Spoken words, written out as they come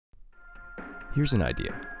Here's an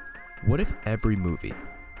idea. What if every movie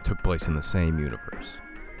took place in the same universe?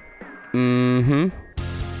 Mm-hmm.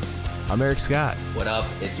 I'm Erik Scott. What up?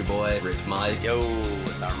 It's your boy, Rich Mike. Yo,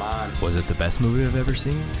 it's Armand. Was it the best movie I've ever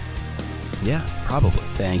seen? Yeah, probably.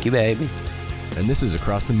 Thank you, baby. And this is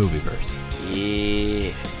Across the Movieverse.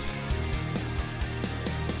 Yeah.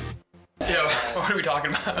 Yo, what are we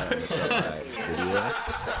talking about?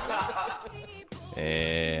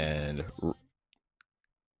 And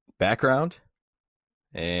background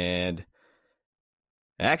and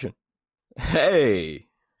action. Hey,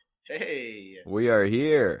 we are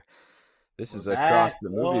here. This is Across the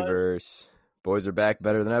Movieverse. Boys are back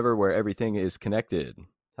better than ever, where everything is connected.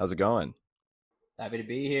 How's it going? Happy to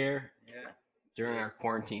be here. Yeah. During our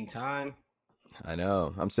quarantine time. I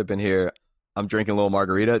know. I'm sipping here. I'm drinking a little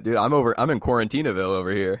margarita, dude. I'm in Quarantinaville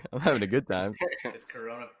over here. I'm having a good time. It's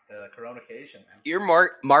Coronication, man. Your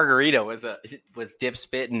margarita was dip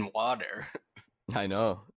spit in water. I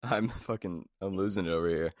know. I'm losing it over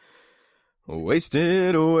here.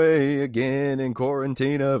 Wasted away again in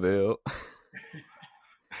Quarantinaville.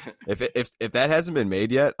 If that hasn't been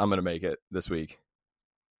made yet, I'm gonna make it this week.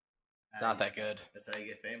 It's not that good. That's how you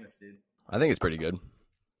get famous, dude. I think it's pretty good.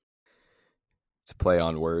 It's a play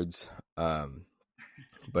on words.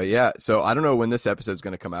 But yeah, so I don't know when this episode's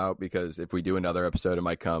going to come out, because if we do another episode, it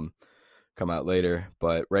might come out later.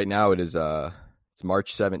 But right now it's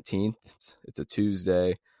March 17th. It's a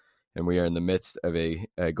Tuesday, and we are in the midst of a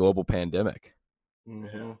global pandemic.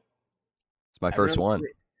 Mm-hmm. It's my first one.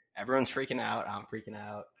 Everyone's freaking out. I'm freaking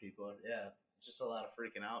out. People, it's just a lot of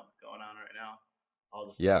freaking out going on right now. All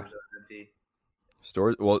the stores are empty.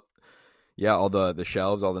 Stores, well, yeah, all the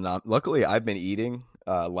shelves, all the non. Luckily, I've been eating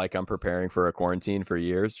like I'm preparing for a quarantine for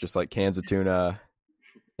years, just like cans of tuna,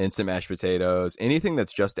 instant mashed potatoes, anything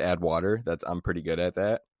that's just to add water. I'm pretty good at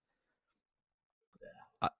that.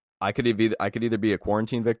 Yeah. I could either be a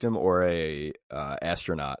quarantine victim or a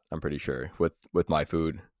astronaut. I'm pretty sure with my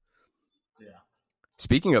food. Yeah.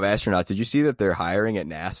 Speaking of astronauts, did you see that they're hiring at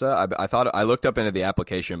NASA? I thought I looked up into the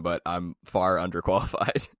application, but I'm far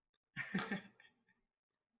underqualified.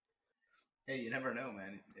 Hey, you never know,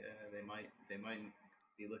 man. They might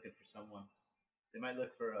be looking for someone. They might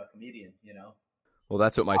look for a comedian, you know? Well,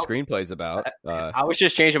 that's what my screenplay's about. I was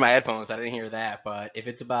just changing my headphones. I didn't hear that. But if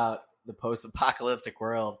it's about the post-apocalyptic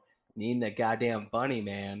world needing a goddamn bunny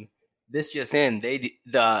man, this just in,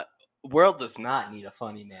 the world does not need a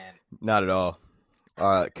funny man. Not at all.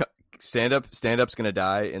 Stand-up's going to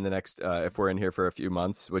die in the next, if we're in here for a few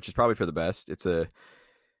months, which is probably for the best. It's a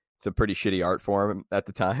pretty shitty art form at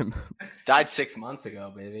the time. Died 6 months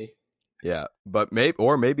ago, baby. Yeah, but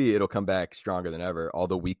maybe it'll come back stronger than ever. All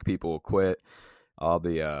the weak people will quit. All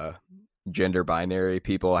the gender binary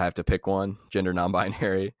people have to pick one. Gender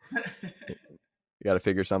non-binary. You got to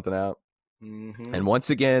figure something out. Mm-hmm. And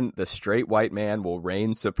once again, the straight white man will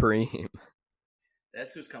reign supreme.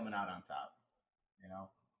 That's who's coming out on top. You know.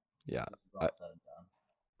 Yeah. This is all said and done.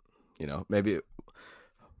 You know, maybe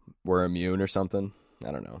we're immune or something.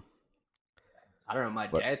 I don't know. I don't know. My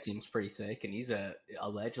dad seems pretty sick, and he's a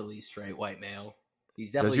allegedly straight white male.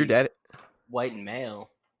 He's definitely Does your dad white and male.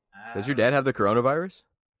 Does your dad have the coronavirus?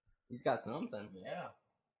 He's got something. Yeah.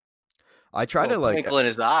 I try to twinkle in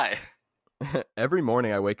his eye. Every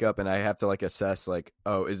morning I wake up and I have to assess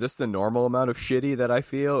is this the normal amount of shitty that I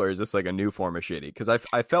feel, or is this a new form of shitty? Because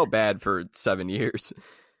I felt bad for 7 years.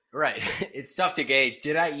 Right. It's tough to gauge.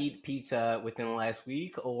 Did I eat pizza within the last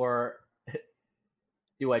week, or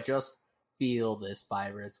do I just feel this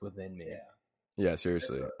virus within me? Yeah,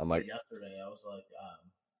 seriously. I'm like, yesterday I was like,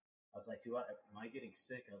 am I getting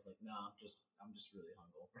sick? I was like, no, I'm just really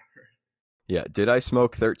hungover. Yeah. Did I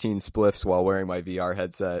smoke 13 spliffs while wearing my VR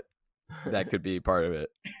headset? That could be part of it.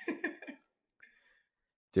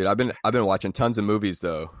 Dude, I've been watching tons of movies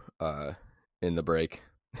though, in the break.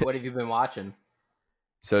 What have you been watching?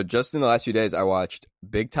 So just in the last few days, I watched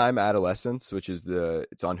Big Time Adolescence, which is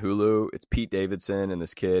it's on Hulu. It's Pete Davidson and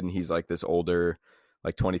this kid, and he's this older,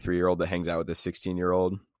 23-year-old that hangs out with this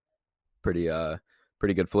 16-year-old. Pretty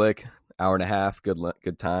good flick. Hour and a half, good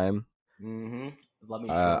time. Mm-hmm. Let me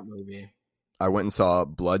short movie. I went and saw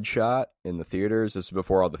Bloodshot in the theaters. This was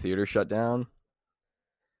before all the theaters shut down.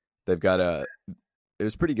 They've got it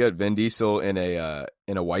was pretty good. Vin Diesel in a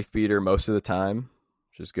wife beater most of the time,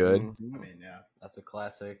 which is good. Mm-hmm. I mean, yeah, that's a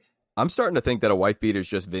classic. I'm starting to think that a wife beater is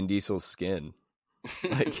just Vin Diesel's skin.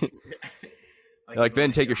 Vin,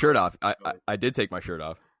 take your shirt off. I did take my shirt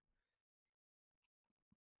off.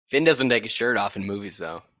 Vin doesn't take his shirt off in movies,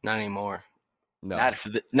 though. Not anymore. No.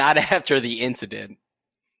 Not after the incident.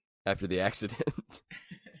 After the accident.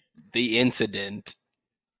 The incident.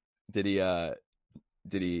 Did he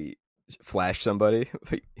flash somebody.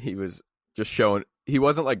 He was just showing. He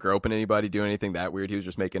wasn't like groping anybody, doing anything that weird. He was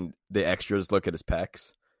just making the extras look at his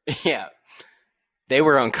pecs. Yeah, they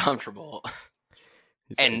were uncomfortable.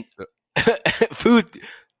 He's And like, food,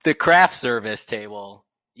 the craft service table,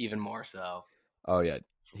 even more so. oh yeah,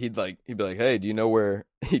 he'd be like, hey, do you know where?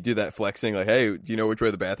 He'd do that flexing, like, hey, do you know which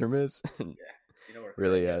way the bathroom is? Yeah, you know where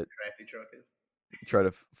Really, crafty truck is. try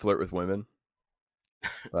to flirt with women.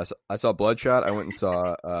 I saw Bloodshot. I went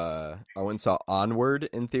and saw Onward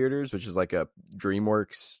in theaters, which is like a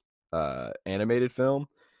DreamWorks animated film.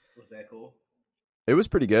 Was that cool? It was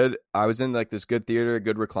pretty good. I was in like this good theater,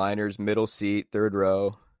 good recliners, middle seat, third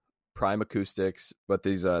row, prime acoustics. But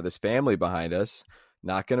these this family behind us,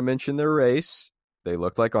 not going to mention their race. They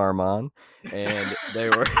looked like Armand, and they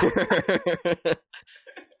were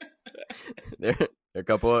they're a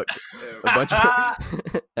couple of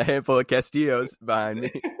a handful of Castillos behind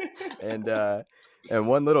me, and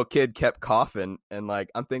one little kid kept coughing, and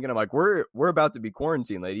like I'm like we're about to be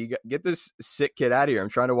quarantined, lady. Get this sick kid out of here. I'm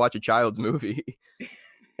trying to watch a child's movie,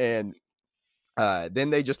 and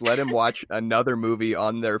then they just let him watch another movie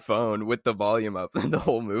on their phone with the volume up the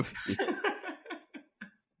whole movie.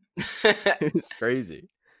 It's crazy.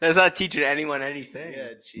 That's not teaching anyone anything. Yeah,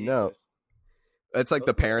 Jesus. No. It's like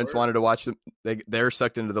the parents wanted to watch them. They're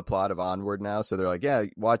sucked into the plot of Onward now, so they're like, "Yeah,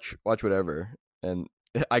 watch whatever." And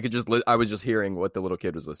I could I was just hearing what the little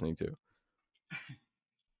kid was listening to.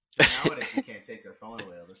 Nowadays, you can't take their phone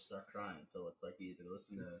away; they'll start crying. So it's like you either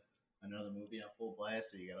listen to another movie on full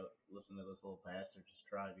blast, or you gotta listen to this little bastard just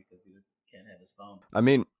cry because he can't have his phone. I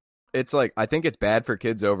mean, it's like I think it's bad for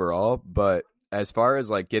kids overall, but as far as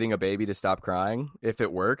like getting a baby to stop crying, if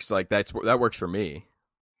it works, like that works for me.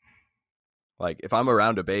 Like if I'm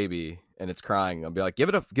around a baby and it's crying, I'll be like, give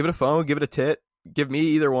it a phone, give it a tit, give me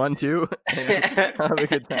either one too. Have a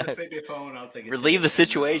good time. Phone, I'll take it. Relieve the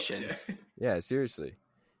situation. Yeah, seriously.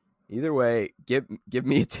 Either way, give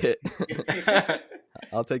me a tit.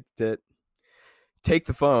 I'll take the tit. Take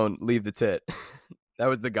the phone, leave the tit. That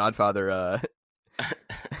was the Godfather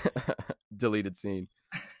deleted scene.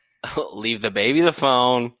 Leave the baby the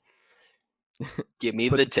phone. Give me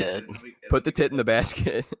the tit. Put the tit in the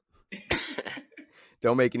basket.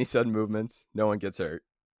 Don't make any sudden movements. No one gets hurt.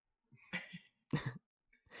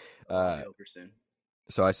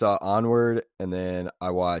 So I saw Onward, and then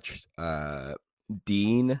I watched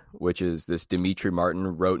Dean, which is this Dimitri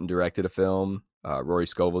Martin wrote and directed a film. Rory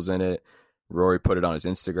Scovel's in it. Rory put it on his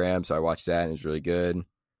Instagram, so I watched that, and it was really good.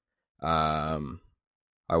 I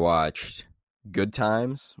watched Good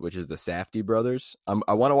Times, which is the Safdie brothers.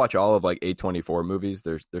 I want to watch all of like A24 movies.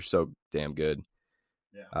 They're so damn good.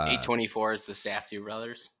 Yeah. A24 is the Safdie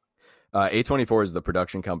brothers. A24 is the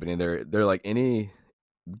production company. They're like any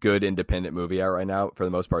good independent movie out right now. For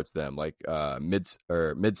the most part, it's them. Like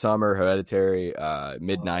Midsummer, Hereditary,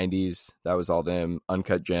 mid '90s. That was all them.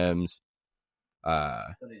 Uncut Gems,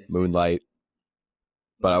 Moonlight.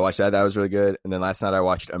 But I watched that. That was really good. And then last night I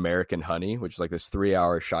watched American Honey, which is like this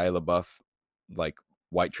 3-hour Shia Lebeouf, like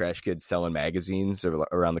white trash kid selling magazines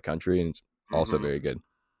around the country, and it's also very good.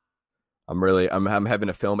 I'm having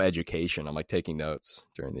a film education. I'm like taking notes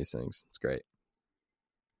during these things. It's great.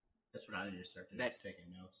 That's what I need to start doing. That's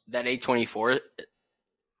taking notes. That A24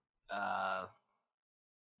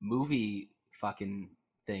 movie fucking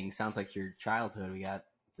thing sounds like your childhood. We got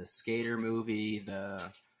the Skater movie, the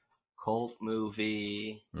Colt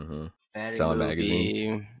movie,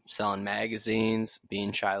 selling magazines,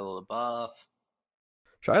 being Shia LaBeouf.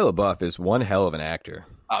 Shia LaBeouf is one hell of an actor.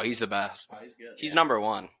 Oh, he's the best. Oh, he's good. He's number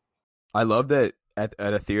one. I love that at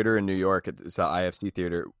a theater in New York. It's the IFC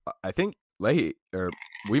theater. I think we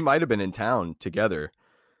might have been in town together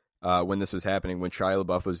when this was happening, when Shia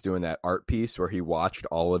LaBeouf was doing that art piece where he watched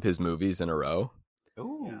all of his movies in a row.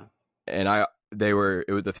 Ooh. Yeah. And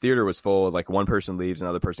the theater was full. Like one person leaves,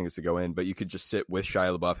 another person gets to go in, but you could just sit with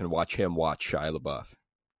Shia LaBeouf and watch him watch Shia LaBeouf.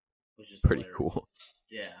 Which is pretty hilarious. Cool.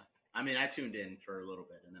 Yeah. I mean, I tuned in for a little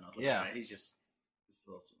bit, and then I was like, all right, this is a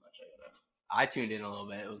little too much. I tuned in a little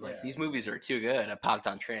bit. It was like, these movies are too good. I popped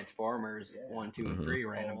on Transformers 1, 2, and 3,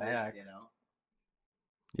 ran them back. You know?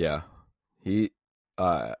 Yeah. He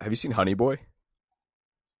have you seen Honey Boy?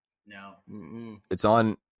 No. Mm-mm. It's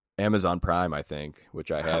on Amazon Prime, I think,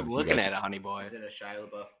 which I have. I'm looking at it, Honey Boy. Is it a Shia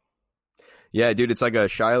LaBeouf? Yeah, dude, it's like a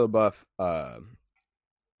Shia LaBeouf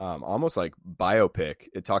almost like biopic.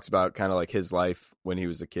 It talks about kind of like his life when he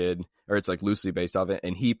was a kid, or it's like loosely based off it,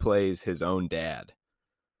 and he plays his own dad.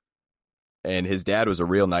 And his dad was a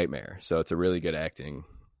real nightmare, so it's a really good acting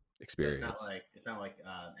experience. So it's not like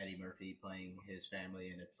Eddie Murphy playing his family,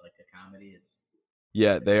 and it's like a comedy. It's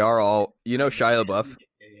Yeah, they are all. You know, Shia LaBeouf.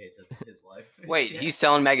 He hates his life. Wait, he's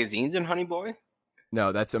selling magazines in Honey Boy?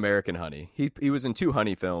 No, that's American Honey. He was in 2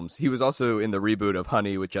 Honey films. He was also in the reboot of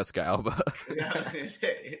Honey with Jessica Alba. Yeah, I was gonna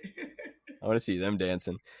say. I want to see them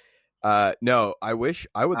dancing. No, I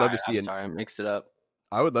would love to see I mixed it up.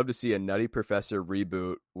 I would love to see a Nutty Professor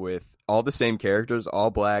reboot with all the same characters, all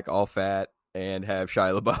black, all fat, and have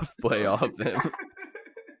Shia LaBeouf play all of them.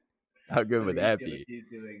 How good would that be? He's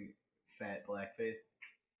doing fat blackface.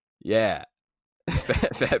 Yeah.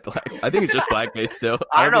 fat black. I think it's just blackface still.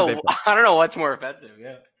 I don't know what's more offensive.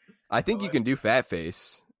 Yeah. I think you can do fat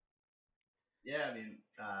face. Yeah, I mean,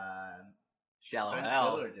 Shallow Ben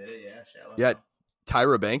Hal. Stiller did it. Yeah, Shallow Yeah. Hal.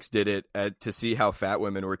 Tyra Banks did it to see how fat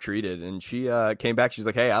women were treated, and she came back. She's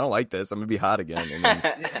like, "Hey, I don't like this. I'm gonna be hot again." And then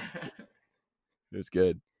it was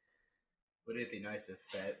good. Would it be nice if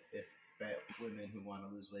fat women who want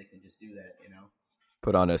to lose weight can just do that? You know,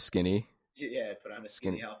 Put on a skinny. yeah, put on a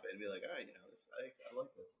skinny outfit and be like, all right, this I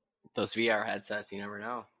like this. Those VR headsets, you never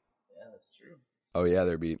know. Yeah, that's true. Oh yeah,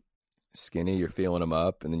 there'd be skinny. You're feeling them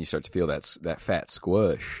up, and then you start to feel that fat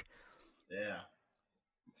squish. Yeah.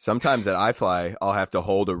 Sometimes at iFly, I'll have to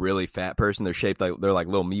hold a really fat person. They're shaped like they're like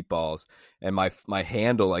little meatballs, and my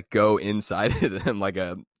hand will like go inside of them like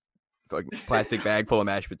a plastic bag full of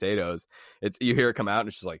mashed potatoes. You hear it come out, and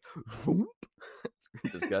it's just like, whoop.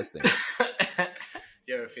 It's disgusting.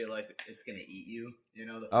 You ever feel like it's gonna eat you? You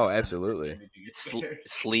know? Oh, absolutely.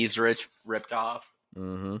 Sleeves ripped off.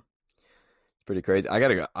 Mm-hmm. It's pretty crazy. I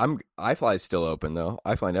gotta go. iFly is still open though.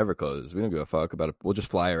 iFly never closes. We don't give a fuck about it. We'll just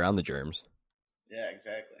fly around the germs. Yeah,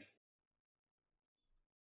 exactly.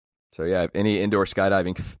 So yeah, if any indoor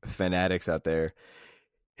skydiving fanatics out there,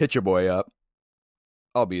 hit your boy up.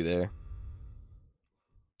 I'll be there.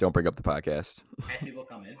 Don't bring up the podcast. Can people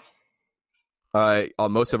come in?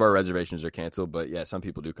 Most of our reservations are canceled, but yeah, some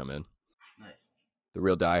people do come in. Nice. The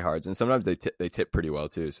real diehards, and sometimes they tip pretty well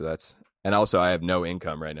too. So that's, and also I have no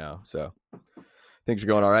income right now, so things are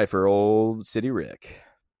going all right for old City Rick.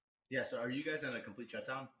 Yeah. So are you guys in a complete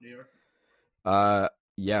shutdown, New York?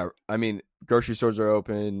 Yeah. I mean, grocery stores are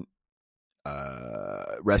open.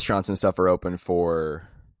 Restaurants and stuff are open for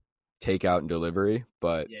takeout and delivery,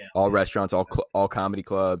 but all restaurants, all comedy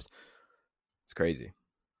clubs, it's crazy.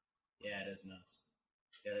 Yeah, it is nuts.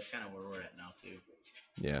 Yeah, that's kind of where we're at now too.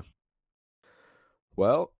 Yeah.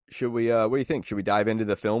 Well, should we? What do you think? Should we dive into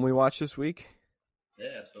the film we watched this week? Yeah,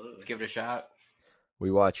 absolutely. Let's give it a shot. We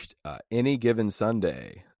watched Any Given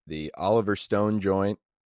Sunday, the Oliver Stone joint,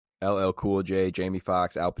 LL Cool J, Jamie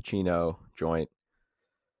Foxx, Al Pacino joint,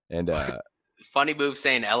 and funny move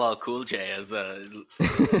saying LL Cool J as the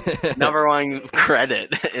number one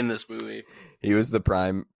credit in this movie. He was the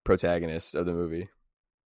prime protagonist of the movie.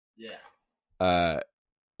 Yeah.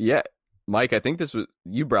 Yeah. Mike, I think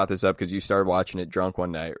you brought this up because you started watching it drunk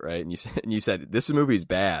one night, right? And you said this movie's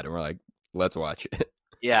bad, and we're like, let's watch it.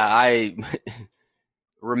 Yeah, I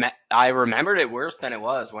remembered it worse than it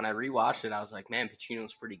was. When I rewatched it, I was like, man,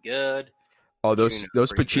 Pacino's pretty good. Oh, those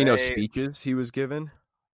Pacino speeches he was given.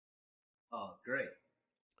 Oh, great.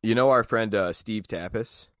 You know our friend Steve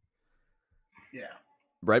Tapas? Yeah.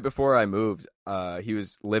 Right before I moved, he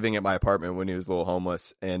was living at my apartment when he was a little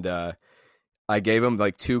homeless, and I gave him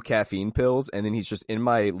like 2 caffeine pills, and then he's just in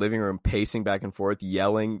my living room pacing back and forth,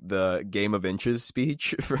 yelling the Game of Inches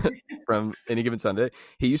speech from Any Given Sunday.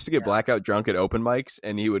 He used to get blackout drunk at open mics,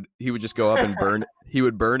 and he would just go up and burn. He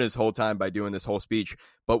would burn his whole time by doing this whole speech,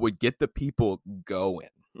 but would get the people going.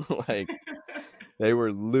 Like they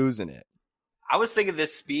were losing it. I was thinking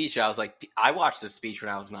this speech. I was like, I watched this speech when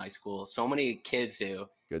I was in high school. So many kids do.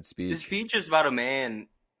 Good speech. This speech is about a man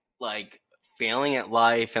like failing at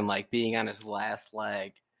life and like being on his last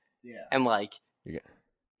leg. Yeah. And like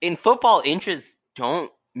in football, inches don't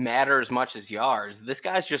matter as much as yards. This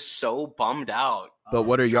guy's just so bummed out. But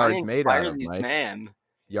what are yards made out of, Mike? Man.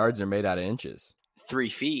 Yards are made out of inches. 3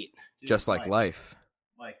 feet. Dude, just like life.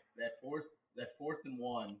 Mike, that fourth and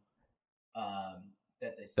one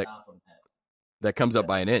that they stop him at. That comes up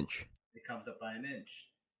by an inch. It comes up by an inch.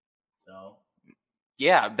 So.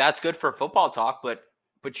 Yeah, that's good for football talk, but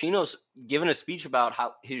Pacino's given a speech about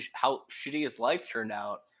how shitty his life turned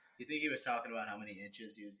out. You think he was talking about how many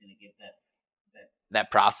inches he was going to get that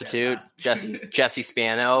prostitute, Jesse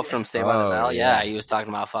Spano from Saved by the Bell? Yeah, he was talking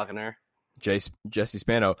about fucking her. Jesse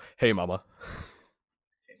Spano. Hey, mama.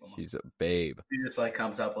 She's a babe. He just like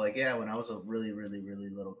comes up like, yeah, when I was a really, really, really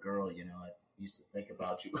little girl, you know, I used to think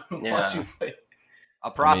about you. Watch you play. A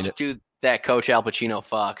prostitute that Coach Al Pacino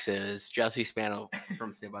fucks is Jesse Spano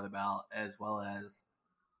from Saved by the Bell, as well as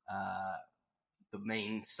the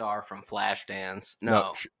main star from Flashdance.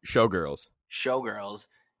 No, Showgirls. Showgirls.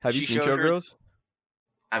 Have you seen Showgirls?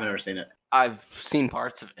 I've never seen it. I've seen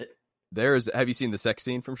parts of it. Have you seen the sex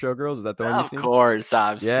scene from Showgirls? Is that the one you've Of seen? course,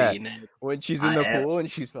 I've Yeah. seen it. When she's in the pool and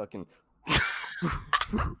she's fucking.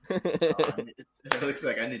 It looks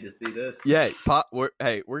like I need to see this. Yeah, we're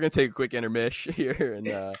gonna take a quick intermission here,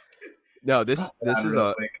 and no, this is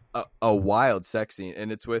a wild sex scene,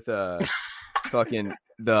 and it's with fucking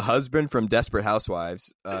the husband from Desperate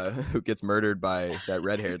Housewives, who gets murdered by that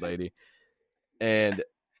red-haired lady, and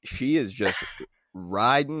she is just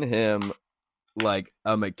riding him like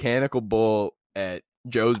a mechanical bull at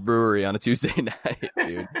Joe's Brewery on a Tuesday night,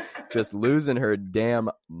 dude, just losing her damn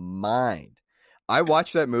mind. I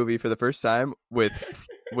watched that movie for the first time with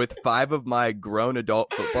 5 of my grown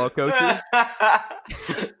adult football coaches.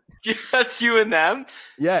 Just you and them?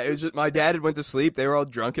 Yeah, it was just my dad had went to sleep. They were all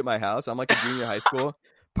drunk at my house. I'm like a junior high school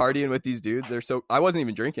partying with these dudes. I wasn't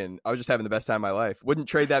even drinking. I was just having the best time of my life. Wouldn't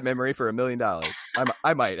trade that memory for $1 million.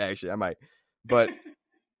 I might. But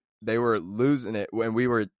they were losing it when we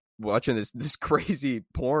were watching this crazy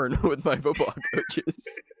porn with my football coaches.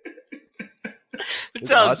 It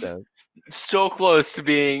sounds so close to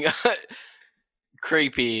being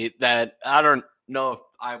creepy that I don't know if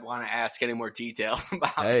I want to ask any more detail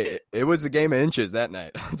about it. It was a game of inches that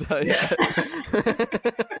night. I'll tell you. Yeah.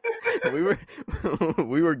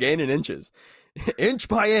 we were gaining inches, inch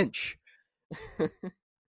by inch.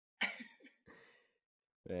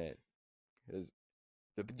 Man,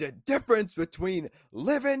 the difference between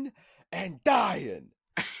living and dying,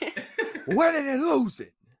 winning and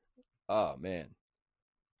losing. Oh man.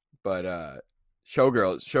 But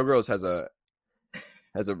Showgirls has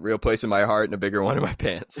a real place in my heart and a bigger one in my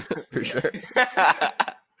pants for sure.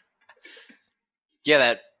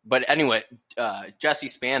 Yeah, but anyway, Jesse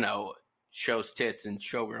Spano shows tits in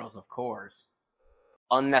Showgirls, of course.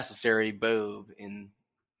 Unnecessary boob in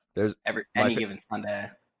any given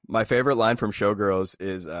Sunday. My favorite line from Showgirls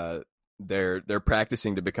is they're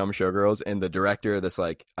practicing to become Showgirls, and the director, this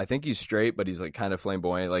like, I think he's straight, but he's like kind of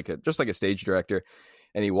flamboyant, just like a stage director.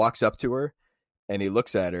 And he walks up to her and he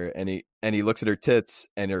looks at her and he looks at her tits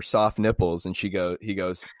and her soft nipples, and he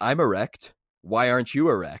goes, "I'm erect. Why aren't you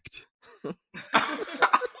erect?"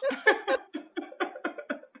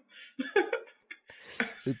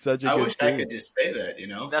 It's such a I good wish scene. I could just say that, you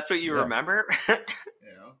know? That's what you remember? You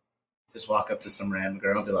know? Just walk up to some random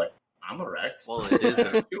girl and be like, "I'm erect." Well, it is.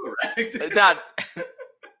 You erect? Not.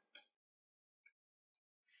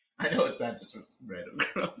 I know it's not just a random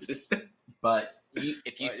girl. But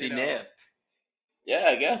if you see nip, yeah,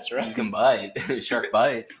 I guess, right? you can bite. Shark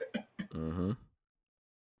bites. Mm-hmm.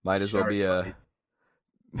 Might as well be a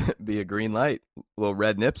green light. Little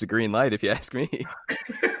red nip's a green light, if you ask me.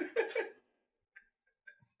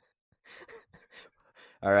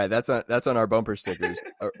 All right, that's on our bumper stickers.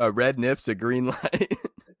 A red nip's a green light.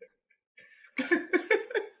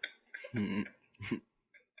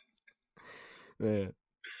 Man.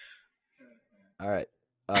 All right.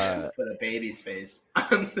 Put a baby's face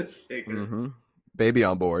on the sticker. Mm-hmm. Baby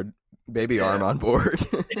on board. Baby arm on board.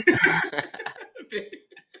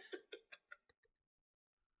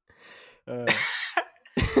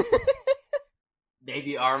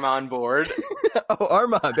 Baby arm on board. Oh,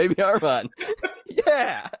 Armand. Baby Armand.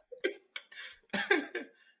 Yeah.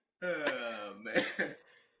 Oh, man.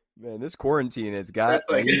 Man, this quarantine has got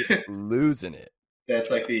me losing it. That's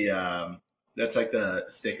like the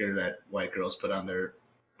sticker that white girls put on their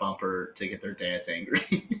bumper to get their dads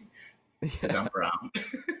angry. Because I'm brown.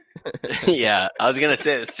 Yeah, I was gonna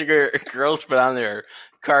say the sticker girls put on their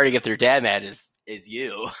car to get their dad mad is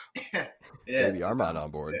you. Yeah, Baby Armand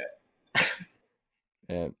on board.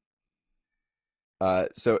 Yeah. And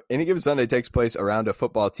so Any Given Sunday takes place around a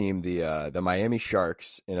football team, the Miami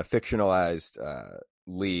Sharks, in a fictionalized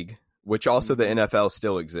league, which also the NFL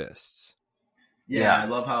still exists. Yeah, I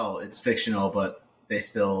love how it's fictional, but they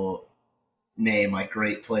still name like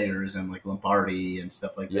great players and like Lombardi and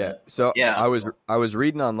stuff like that. So I was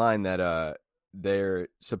reading online that they're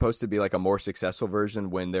supposed to be like a more successful version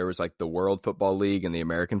when there was like the World Football League and the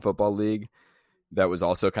American Football League that was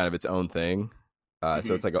also kind of its own thing.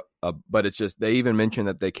 So it's like but it's just, they even mentioned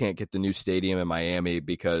that they can't get the new stadium in Miami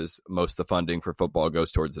because most of the funding for football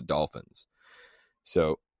goes towards the Dolphins.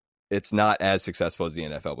 So it's not as successful as the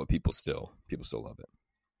NFL, but people still love it.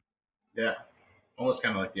 Yeah. Almost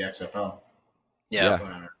kind of like the XFL. Yeah.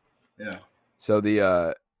 So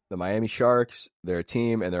the Miami Sharks, they're a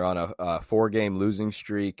team, and they're on a 4-game losing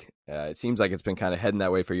streak. It seems like it's been kind of heading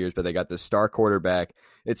that way for years, but they got this star quarterback.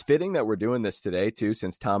 It's fitting that we're doing this today too,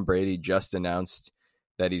 since Tom Brady just announced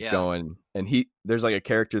that he's going, and there's like a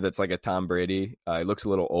character that's like a Tom Brady. He looks a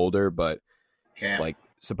little older, but like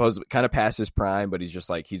supposedly kind of past his prime, but he's just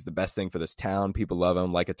like, he's the best thing for this town. People love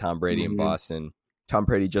him, like a Tom Brady in Boston. Tom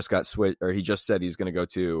Brady just got switched, or he just said he's going to go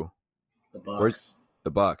to the Bucks.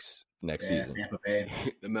 The Bucks next season. Tampa Bay.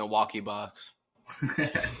 The Milwaukee Bucks.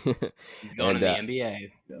 He's going to the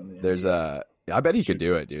NBA. There's I bet he could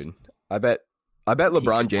do it, dude. I bet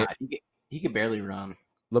LeBron James. He could barely run.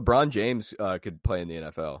 LeBron James could play in the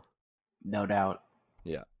NFL. No doubt.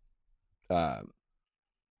 Yeah.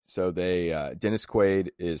 So they Dennis Quaid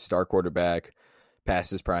is star quarterback,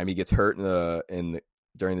 past his prime. He gets hurt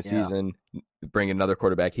during the season. Bring another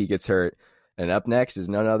quarterback, he gets hurt, and up next is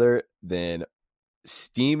none other than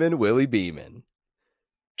Steamin' Willie Beeman,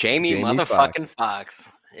 Jamie motherfucking Foxx.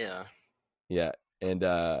 Yeah. Yeah,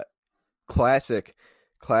 and classic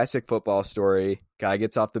football story. Guy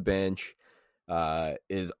gets off the bench,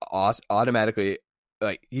 is automatically.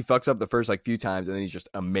 Like, he fucks up the first like few times, and then he's just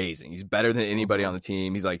amazing. He's better than anybody on the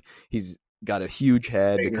team. He's got a huge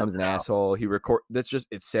head, becomes an asshole. It's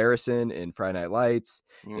Saracen in Friday Night Lights.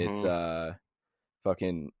 It's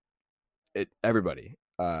everybody.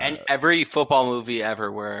 And every football movie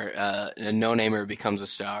ever where a no-namer becomes a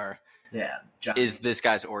star. Yeah, is this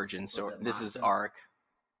guy's origin story. This is arc.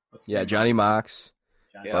 Johnny Mox,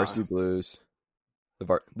 Varsity Blues,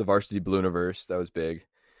 the Varsity Blueverse. That was big.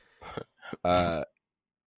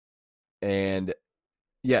 And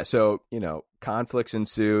so, conflicts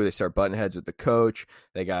ensue. They start butting heads with the coach.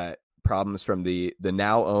 They got problems from the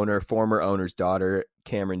former owner's daughter,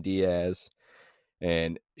 Cameron Diaz.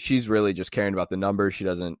 And she's really just caring about the numbers. She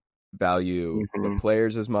doesn't value the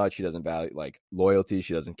players as much. She doesn't value like loyalty.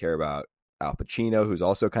 She doesn't care about Al Pacino, who's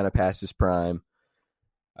also kind of past his prime.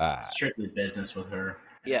 Strictly business with her.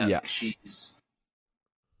 Yeah. She's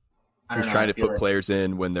trying to put players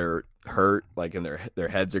in when they're hurt, like, and their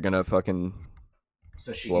heads are gonna fucking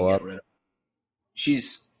so she blow can up. Get rid of.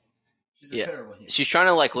 She's a terrible human. She's trying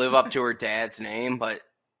to like live up to her dad's name,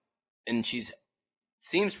 and she's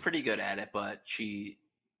seems pretty good at it, but she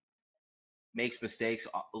makes mistakes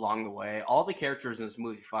along the way. All the characters in this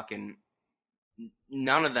movie,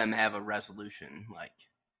 none of them have a resolution. Like,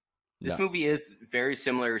 this movie is very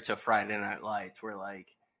similar to Friday Night Lights, where like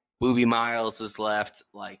Boobie Miles is left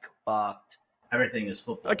like fucked. Everything is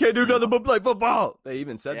football. I can't do nothing but play football. They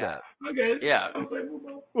even said that. Okay. Yeah. I'll play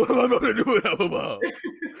football. What am I going to do without football?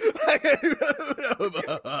 I can't do nothing without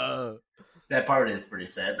football. That part is pretty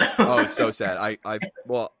sad. Oh, so sad.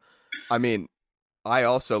 I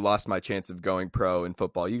also lost my chance of going pro in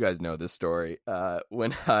football. You guys know this story.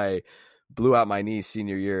 When I blew out my knee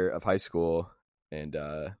senior year of high school, and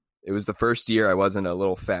it was the first year I wasn't a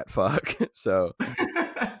little fat fuck. So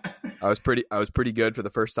I was pretty good for the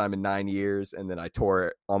first time in 9 years, and then I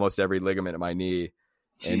tore almost every ligament in my knee.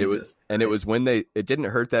 And it was when it didn't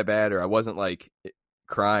hurt that bad, or I wasn't like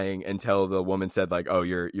crying until the woman said like, "Oh,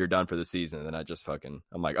 you're done for the season." And then I just I'm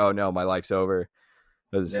like, "Oh no, my life's over."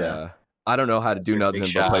 Because I don't know how to do nothing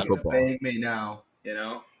but play football. Beg me now,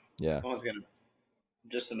 Yeah. I'm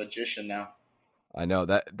just a magician now. I know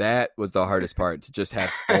that was the hardest part, to just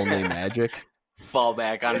have only magic. Fall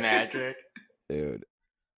back on magic, dude.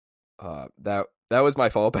 That was my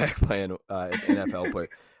fallback plan as NFL player.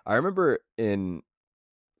 I remember in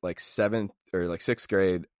like 7th or like 6th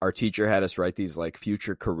grade, our teacher had us write these like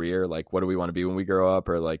future career, like what do we want to be when we grow up,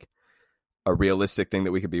 or like a realistic thing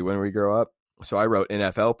that we could be when we grow up. So I wrote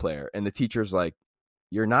NFL player, and the teacher's like,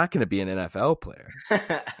 "You're not going to be an NFL player."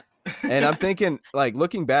 And I'm thinking, like,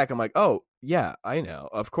 looking back, I'm like, "Oh yeah, I know,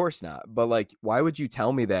 of course not." But like, why would you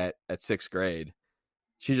tell me that at 6th grade?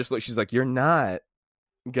 She's like, "You're not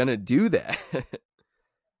gonna do that."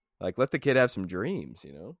 Like, let the kid have some dreams,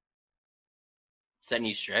 Setting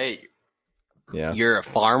you straight. Yeah, you're a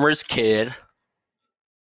farmer's kid.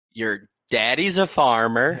 Your daddy's a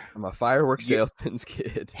farmer. I'm a fireworks salesman's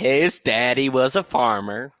kid. His daddy was a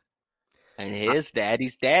farmer, and his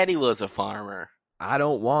daddy's daddy was a farmer. I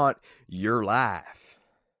don't want your life.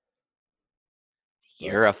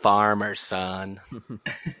 You're a farmer, son.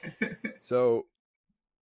 So,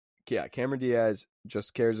 yeah, Cameron Diaz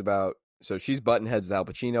just cares about. So she's button heads with Al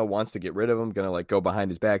Pacino, wants to get rid of him, gonna like go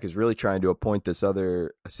behind his back, is really trying to appoint this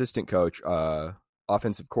other assistant coach,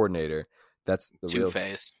 offensive coordinator. That's the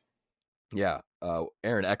Two-Face. Yeah,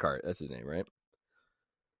 Aaron Eckhart, that's his name, right?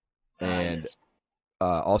 And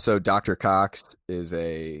also Dr. Cox is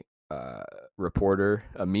a reporter,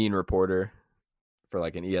 a mean reporter for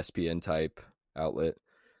like an ESPN type outlet.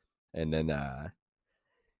 And then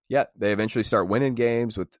they eventually start winning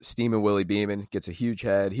games with Steamin' Willie Beeman, gets a huge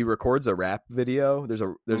head. He records a rap video. There's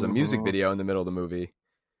a music video in the middle of the movie.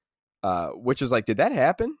 Which is like, did that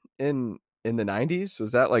happen in the 90s?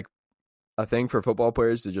 Was that like a thing for football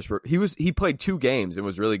players to just he played 2 games and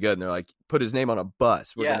was really good, and they're like, put his name on a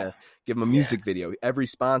bus. We're gonna give him a music video, every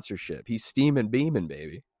sponsorship. He's steaming beaming,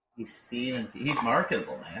 baby. He's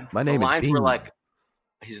marketable, man. My name is Beeman. Like,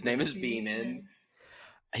 his name is Beeman.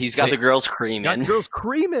 He's got the girls creaming. Got the girls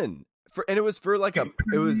creaming. And it was for like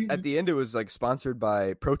it was at the end, it was like sponsored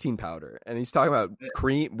by protein powder. And he's talking about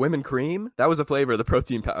women cream. That was a flavor of the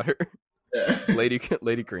protein powder. Yeah. Lady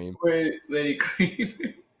Cream. Lady Cream.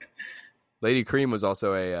 Lady Cream was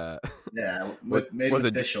also a made it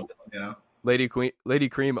official, you know. Lady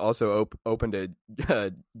Cream also opened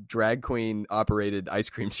a drag queen operated ice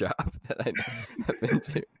cream shop that I've been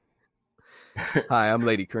to. Hi, I'm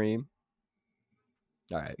Lady Cream.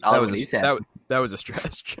 All right, that was a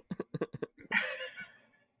stretch.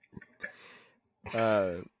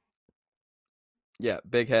 Yeah,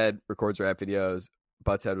 Big Head records rap videos,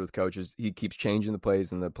 butts head with coaches. He keeps changing the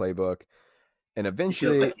plays in the playbook, and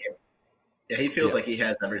eventually, he feels like he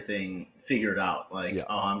has everything figured out. Like,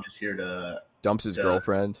 I'm just here to dumps his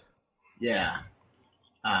girlfriend. Yeah.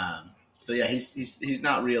 So yeah, he's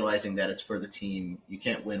not realizing that it's for the team. You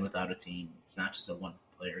can't win without a team. It's not just a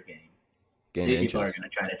one-player game. People are going to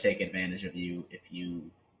try to take advantage of you if you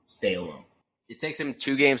stay alone. It takes him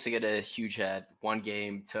 2 games to get a huge head, 1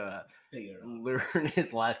 game to learn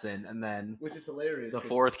his lesson, and then which is hilarious. The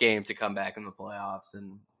 4th game to come back in the playoffs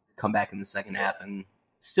and come back in the second half and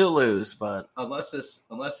still lose. But unless this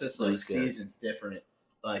like season's different,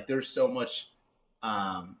 like there's so much.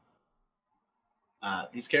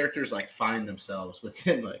 These characters like find themselves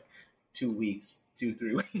within like 2 weeks,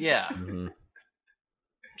 2-3 weeks. Yeah. Mm-hmm.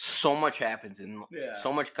 So much happens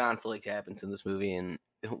so much conflict happens in this movie in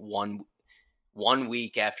one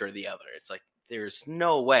week after the other. It's like there's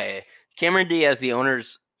no way. Cameron Diaz,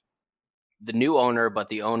 the new owner, but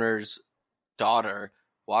the owner's daughter,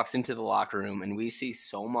 walks into the locker room and we see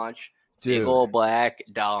so much big old black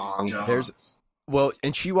dong.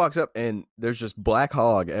 And she walks up and there's just black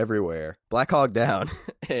hog everywhere. Black hog down.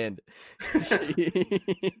 And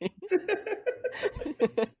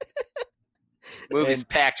movie's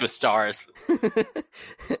packed with stars.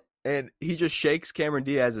 And he just shakes Cameron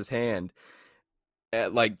Diaz's hand,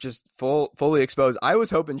 like just fully exposed. I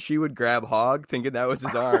was hoping she would grab Hog, thinking that was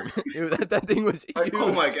his arm. That thing was huge.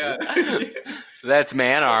 Oh my god, that's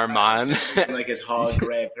man arm, man. Like his Hog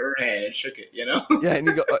grabbed her hand and shook it, you know? Yeah, and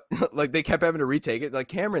you go like they kept having to retake it. Like,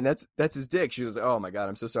 Cameron, that's his dick. She was like, oh my god,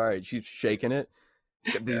 I'm so sorry. She's shaking it.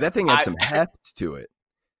 That thing had some heft to it.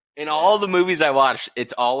 In all the movies I watched,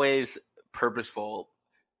 it's always purposeful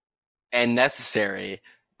and necessary.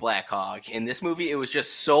 Black Hog. In this movie, it was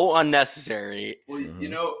just so unnecessary. Well, you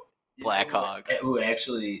know Black Hog. Who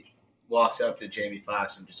actually walks up to Jamie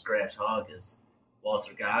Foxx and just grabs Hog is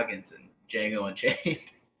Walter Goggins and Django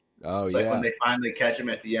Unchained. Oh, it's like when they finally catch him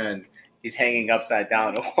at the end, he's hanging upside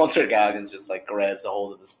down, and Walter Goggins just like grabs a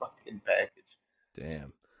hold of his fucking package.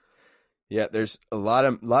 Damn. Yeah, there's a lot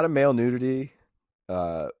of male nudity.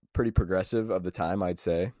 Pretty progressive of the time, I'd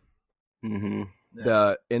say. Mm-hmm.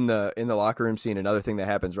 In the locker room scene, another thing that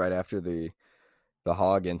happens right after the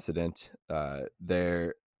Hog incident,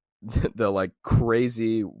 the like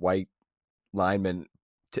crazy white lineman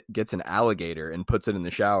gets an alligator and puts it in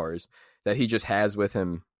the showers that he just has with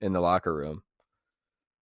him in the locker room.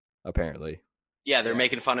 Apparently, yeah, they're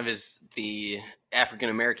making fun of the African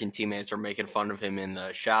American teammates are making fun of him in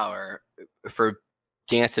the shower for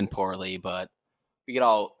dancing poorly, but we could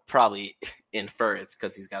all probably infer it's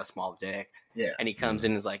because he's got a small dick. Yeah. And he comes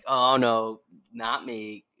in and is like, oh, no, not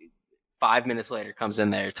me. 5 minutes later, comes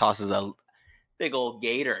in there, tosses a big old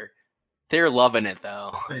gator. They're loving it,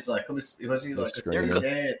 though. He's like, who's he like?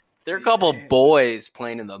 They're a couple boys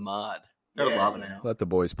playing in the mud. They're loving it. Let the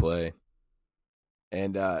boys play.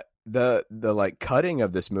 And the like cutting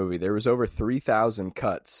of this movie, there was over 3,000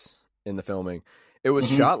 cuts in the filming. It was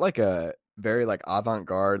shot like a very like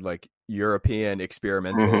avant-garde, like European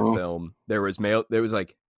experimental film.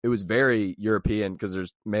 It was very European because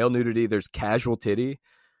there's male nudity, there's casual titty,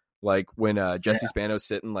 like when Jesse Spano's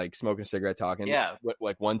sitting like smoking a cigarette talking, with,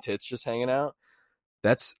 like one tit's just hanging out.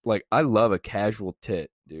 That's like, I love a casual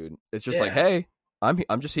tit, dude. It's just like, hey, I'm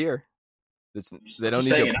just here. They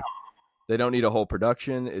don't need a whole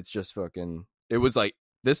production. It's just fucking. It was like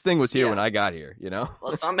this thing was here when I got here, you know.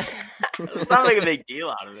 Well, let's not make a big deal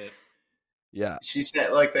out of it. Yeah, she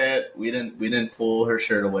sat like that. We didn't pull her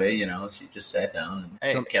shirt away. You know, she just sat down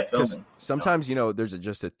and kept filming. Sometimes there's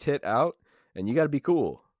just a tit out, and you got to be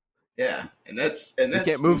cool. Yeah, and that's you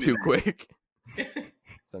can't move too quick.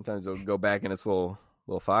 Sometimes they'll go back in its little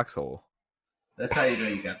foxhole. That's how you know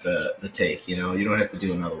you got the take. You know, you don't have to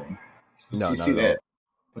do another one. Once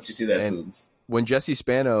you see that and boob. When Jesse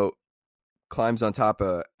Spano climbs on top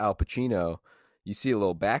of Al Pacino, you see a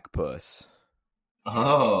little back puss.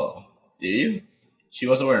 Oh, do you? She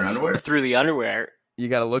wasn't wearing underwear? Through the underwear. You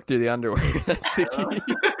got to look through the underwear. That's the key.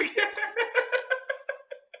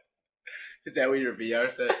 Is that what your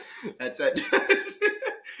VR headset does?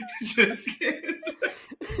 Just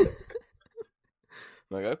I'm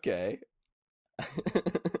like, okay.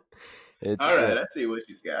 All right, I see what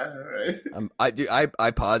she's got. All right.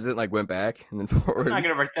 I paused it, like went back and then forward. I'm not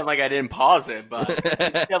gonna pretend like I didn't pause it, but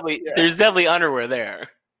there's definitely underwear there.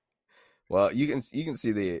 Well, you can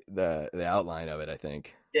see the outline of it. I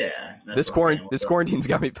think. Yeah. This quarantine's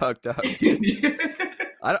got me fucked up.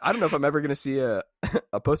 I don't know if I'm ever gonna see a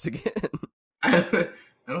puss again. I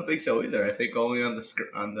don't think so either. I think only on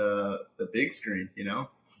the big screen. You know.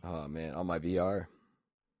 Oh man, on my VR.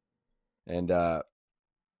 And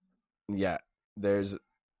yeah, there's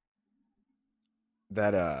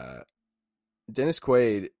that Dennis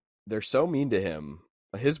Quaid. They're so mean to him.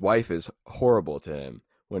 His wife is horrible to him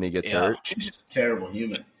when he gets hurt. She's just a terrible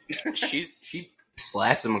human. She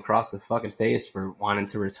slaps him across the fucking face for wanting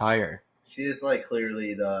to retire. She is like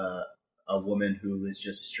clearly a woman who is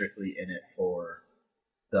just strictly in it for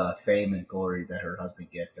the fame and glory that her husband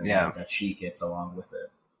gets and that she gets along with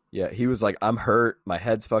it. Yeah, he was like, I'm hurt. My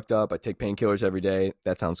head's fucked up. I take painkillers every day.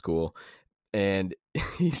 That sounds cool. And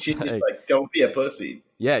she's just like, don't be a pussy.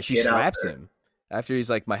 Yeah, she slaps him after he's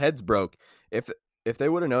like, my head's broke. If they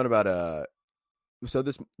would have known about a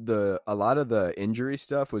lot of the injury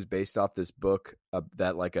stuff was based off this book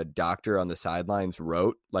that like a doctor on the sidelines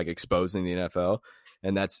wrote, like exposing the NFL,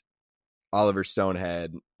 and that's Oliver Stone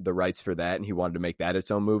had the rights for that, and he wanted to make that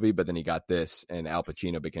its own movie, but then he got this, and Al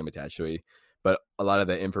Pacino became attached to it. But a lot of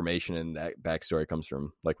the information in that backstory comes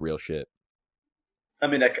from like real shit. I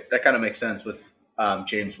mean, that kind of makes sense with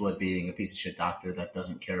James Wood being a piece of shit doctor that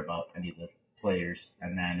doesn't care about any of the players,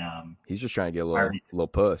 and then he's just trying to get a little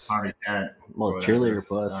puss. Harvey Dent, cheerleader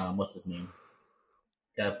puss. What's his name?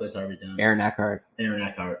 Guy who plays Harvey Dent. Aaron Eckhart.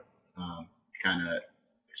 Kind of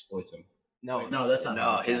exploits him. No, that's not.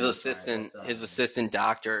 No, his assistant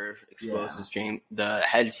doctor exposes the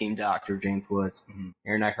head team doctor, James Woods. Mm-hmm.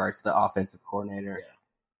 Aaron Eckhart's the offensive coordinator. Yeah.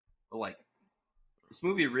 But like, this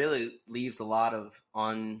movie really leaves a lot of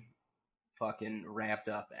unfucking wrapped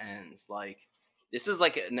up ends. Like, this is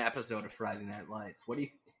like an episode of Friday Night Lights. What do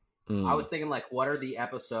you? I was thinking, like, what are the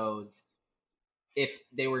episodes if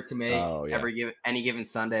they were to make any given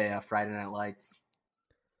Sunday a Friday Night Lights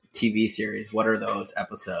TV series? What are those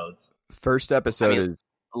episodes? First episode is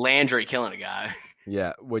Landry killing a guy.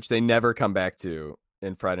 Yeah, which they never come back to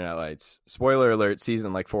in Friday Night Lights. Spoiler alert,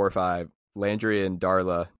 season like 4 or 5. Landry and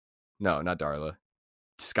Darla. No, not Darla.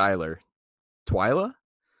 Skylar. Twyla?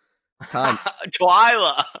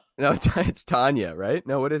 Twyla. No, it's Tanya, right?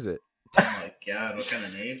 No, what is it? Oh my god, what kind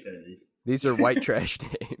of names are these? These are white trash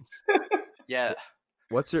names. Yeah.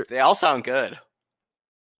 What's her? They all sound good.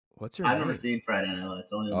 What's her I've name? never seen Friday Night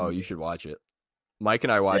Lights. You should watch it. Mike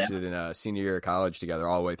and I watched it in senior year of college together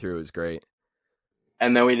all the way through. It was great.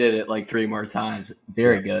 And then we did it like 3 more times.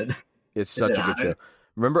 Very good. It's such a good show.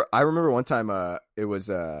 I remember one time it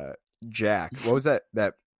was Jack. What was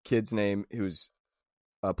that kid's name who's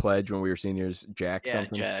a pledge when we were seniors? Jack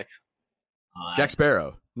something? Jack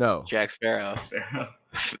Sparrow. No. Jack Sparrow.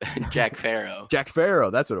 Jack Farrow. Jack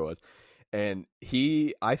Farrow, that's what it was. And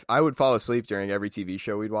I would fall asleep during every TV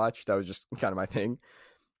show we'd watch. That was just kind of my thing.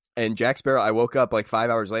 And Jack Sparrow, I woke up like 5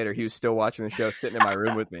 hours later. He was still watching the show, sitting in my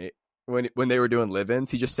room with me. When they were doing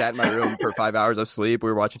live-ins, he just sat in my room for 5 hours of sleep. We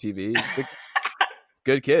were watching TV.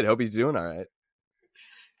 Good kid. Hope he's doing all right.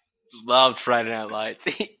 Loved Friday Night Lights.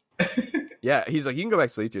 Yeah, he's like, you can go back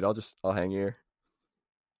to sleep, dude. I'll hang here.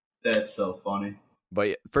 That's so funny.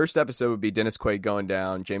 But first episode would be Dennis Quaid going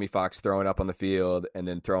down, Jamie Foxx throwing up on the field, and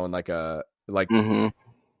then throwing Mm-hmm.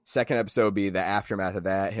 Second episode would be the aftermath of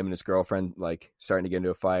that, him and his girlfriend like starting to get into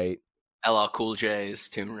a fight. LL Cool J's,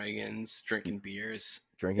 Tim Riggins, drinking beers.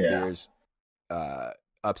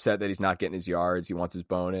 Upset that he's not getting his yards. He wants his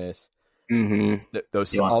bonus. Mm-hmm.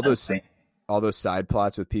 All those side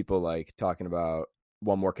plots with people like talking about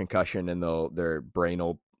one more concussion and their brain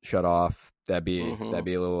will shut off. That'd be a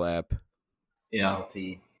little ep. Yeah.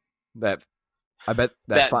 I bet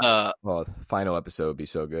that final episode would be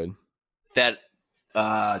so good. That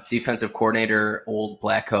defensive coordinator, old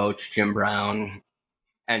black coach Jim Brown,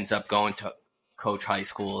 ends up going to coach high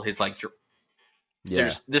school. His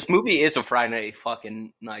this movie is a Friday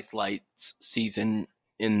fucking Night's Lights season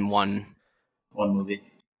in one movie.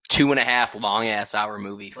 2.5 long ass hour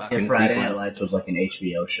movie. Fucking Friday Night Lights was like an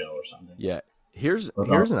HBO show or something. Yeah. Here's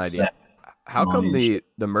an idea. How come the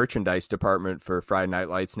merchandise department for Friday Night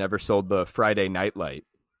Lights never sold the Friday Night Light?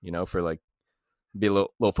 For like Be a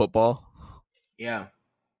little football. Yeah.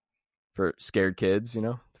 For scared kids,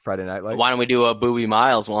 Friday Night Lights. Why don't we do a Booby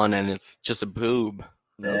Miles one and it's just a boob?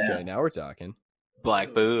 Okay, now we're talking.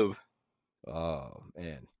 Black Boob. Oh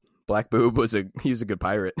man, Black Boob he was a good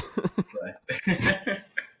pirate.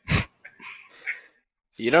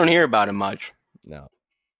 You don't hear about him much. No,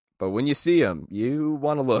 but when you see him, you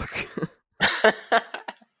want to look.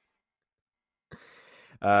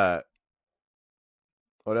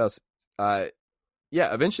 What else?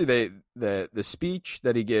 Yeah. Eventually, the speech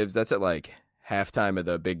that he gives, that's at like halftime of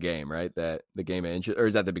the big game, right? That the game ends, or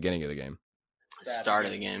is that the beginning of the game? Start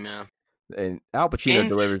of the game, yeah. And Al Pacino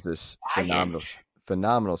delivers this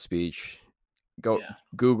phenomenal speech. Go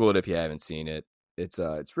Google it if you haven't seen it. It's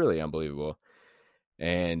really unbelievable.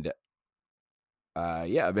 And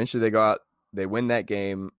eventually they go out, they win that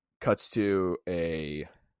game, cuts to a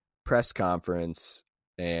press conference,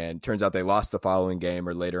 and turns out they lost the following game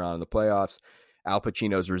or later on in the playoffs. Al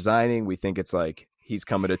Pacino's resigning. We think it's like he's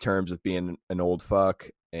coming to terms with being an old fuck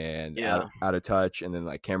and out of touch. And then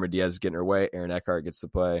like Cameron Diaz is getting her way. Aaron Eckhart gets to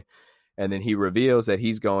play. And then he reveals that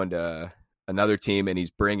he's going to another team and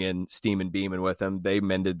he's bringing Steam and Beeman with him. They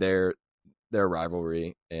mended their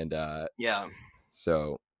rivalry. And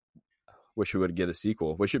so wish we would get a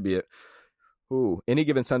sequel. Wish it'd be Any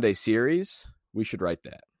Given Sunday series. We should write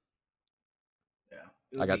that.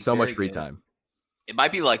 Yeah. I got so much free time. It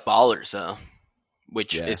might be like Ballers though,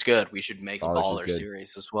 which is good. We should make a Baller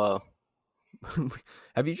series as well.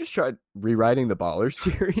 Have you just tried rewriting the Ballers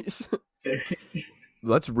series? Seriously?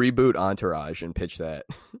 Let's reboot Entourage and pitch that.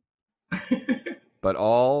 But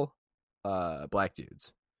all black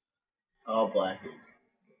dudes. All black dudes.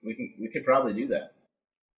 We could probably do that.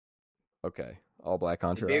 Okay. All black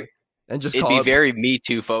Entourage. It'd be very Me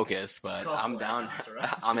Too focused, but I'm down.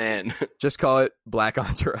 I'm in. Just call it Black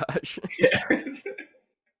Entourage. Yeah.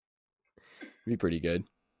 Be pretty good.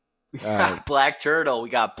 Black Turtle. We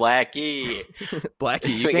got Blackie.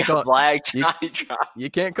 Blackie. We got Black Johnny Drop. You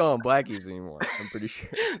can't call them Blackies anymore. I'm pretty sure.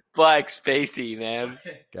 Black Spacey, man.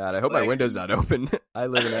 God, I hope my window's not open. I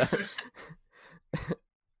live in a.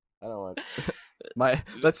 I don't want.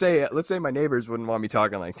 Let's say my neighbors wouldn't want me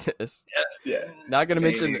talking like this. Yeah. Not gonna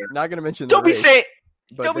mention. Don't be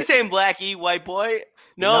saying Black E, white boy.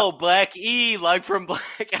 No, Black E, like from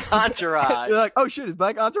Black Entourage. They're like, oh shit, is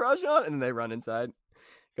Black Entourage on? And then they run inside.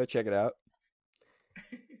 Go check it out.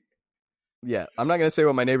 Yeah, I'm not gonna say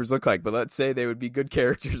what my neighbors look like, but let's say they would be good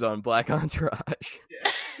characters on Black Entourage.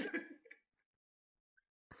 Yeah.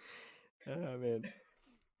 Oh man.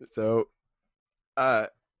 So,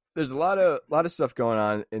 there's a lot of stuff going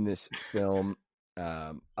on in this film.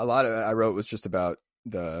 A lot of it I wrote was just about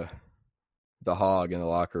the hog in the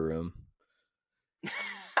locker room.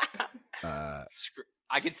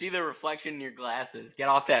 I can see the reflection in your glasses. Get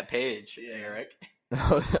off that page, Eric.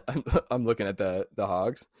 I'm looking at the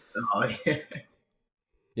hogs. Oh, yeah.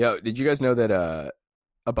 Yo, did you guys know that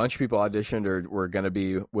a bunch of people auditioned or were going to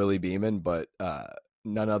be Willie Beeman, but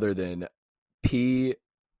none other than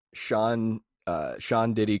Sean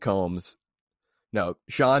Diddy Combs. No,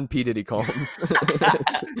 Sean P. Diddy Combs.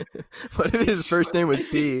 What if his first name was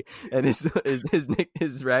P and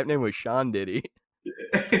his rap name was Sean Diddy?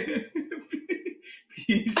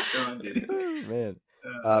 Sean Diddy. Oh, man.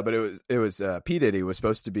 But it was P. Diddy was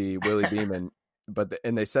supposed to be Willie Beeman,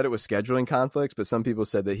 and they said it was scheduling conflicts, but some people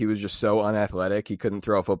said that he was just so unathletic he couldn't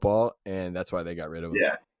throw a football, and that's why they got rid of him.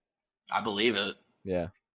 Yeah. I believe it. Yeah.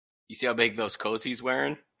 You see how big those coats he's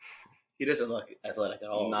wearing? He doesn't look athletic at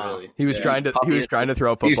all. No. Really. He was trying to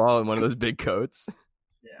throw a football in one of those big coats.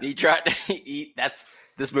 Yeah. He tried to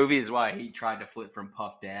this movie is why he tried to flip from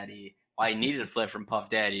Puff Daddy. Why he needed to flip from Puff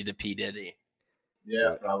Daddy to P. Diddy.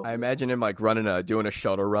 Yeah, probably. I imagine him like doing a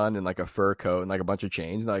shuttle run in like a fur coat and like a bunch of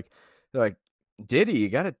chains. And they're like, Diddy, you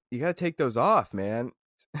gotta take those off, man.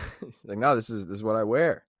 Like, no, this is what I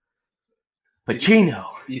wear. Pacino.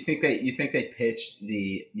 You think they pitched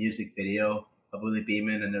the music video of Willie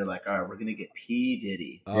Beeman and they're like, all right, we're gonna get P.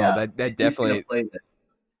 Diddy. Oh, yeah, that definitely play this.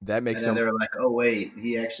 That makes sense. And they were like, oh wait,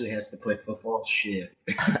 he actually has to play football. Shit.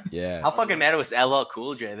 Yeah. How fucking mad was LL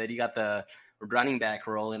Cool J that he got the running back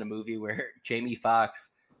role in a movie where Jamie Foxx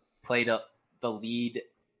played the lead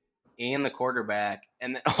and the quarterback,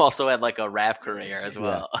 and then also had like a rap career as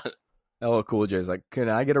well. Yeah. LL Cool J is like, can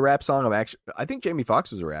I get a rap song? I think Jamie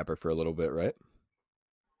Foxx was a rapper for a little bit, right?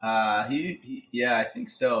 Yeah, I think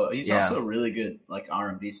so. He's also a really good like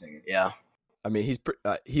R&B singer. Yeah, I mean,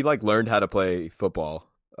 he like learned how to play football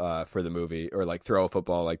for the movie or like throw a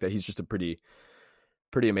football like that. He's just a pretty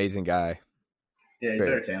amazing guy. Yeah, he's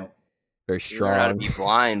very talented. Very strong. How to be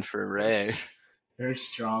blind for Ray. Very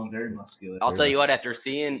strong, very muscular. I'll tell you what. After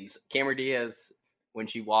seeing Cameron Diaz when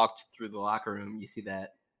she walked through the locker room, you see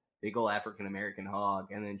that big old African American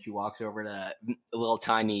hog, and then she walks over to a little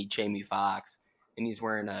tiny Jamie Foxx, and he's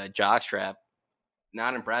wearing a jockstrap.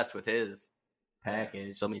 Not impressed with his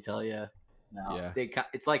package, let me tell you. No, Yeah.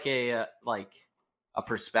 it's like a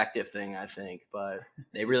perspective thing, I think, but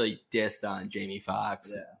they really dissed on Jamie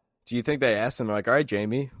Foxx. Yeah. Do you think they asked him like, all right,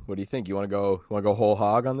 Jamie, what do you think? You want to go whole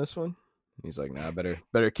hog on this one? He's like, nah,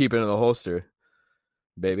 better keep it in the holster,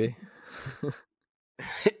 baby.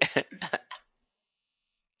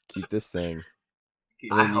 Keep this thing.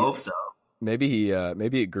 I hope so. Maybe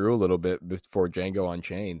it grew a little bit before Django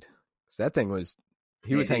Unchained. Because that thing was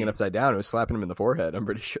hanging upside down. It was slapping him in the forehead, I'm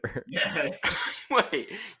pretty sure. Yeah. Wait,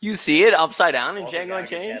 you see it upside down in Django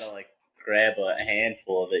Unchained? Had to grab a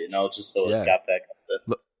handful of it, just so it got back up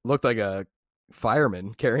to... Looked like a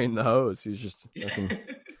fireman carrying the hose. He was just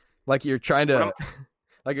like you're trying to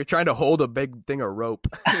hold a big thing of rope.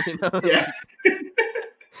 Yeah.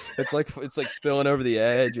 It's like spilling over the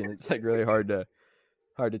edge, and it's like really hard to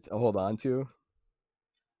hold on to.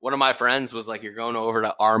 One of my friends was like, "You're going over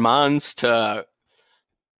to Armand's to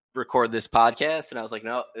record this podcast," and I was like,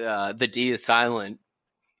 "No, the D is silent.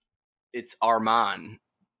 It's Armand.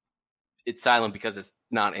 It's silent because it's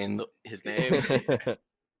not in his name."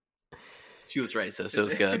 She was racist. It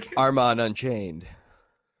was good. Armand Unchained.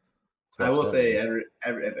 I will say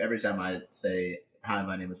every time I say hi,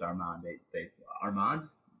 my name is Armand. They Armand.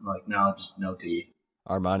 I'm like, no, just no T.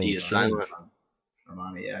 Armani. D is silent.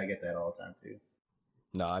 Armani. Yeah, I get that all the time too.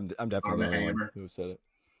 No, I'm definitely the one who said it.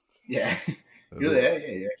 Yeah. You're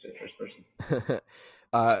actually the first person.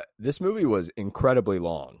 This movie was incredibly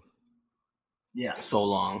long. Yeah. So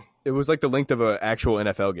long. It was like the length of an actual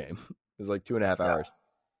NFL game. It was like 2.5 hours.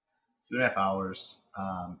 2.5 hours.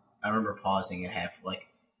 I remember pausing at half,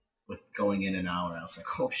 with going in an hour. I was like,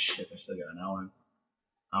 oh shit, I still got an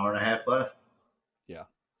hour and a half left. Yeah.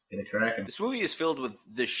 Let's get it cracking. This movie is filled with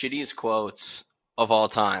the shittiest quotes of all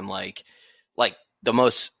time. Like the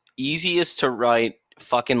most easiest to write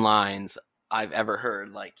fucking lines I've ever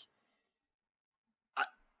heard.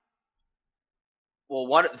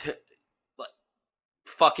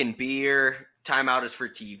 Fucking beer, timeout is for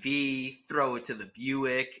TV, throw it to the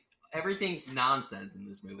Buick. Everything's nonsense in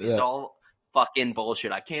this movie. Yeah. It's all fucking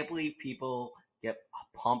bullshit. I can't believe people get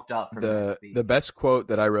pumped up for the best quote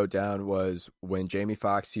that I wrote down was when Jamie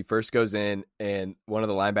Foxx, he first goes in and one of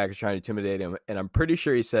the linebackers trying to intimidate him, and I'm pretty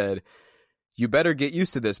sure he said, "You better get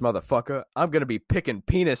used to this, motherfucker. I'm gonna be picking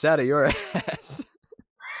penis out of your ass."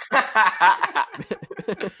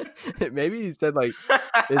 Maybe he said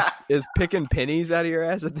is picking pennies out of your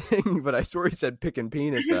ass a thing? But I swear he said picking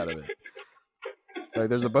penis out of it. Like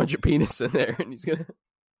there's a bunch of penis in there, and he's gonna.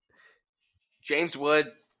 James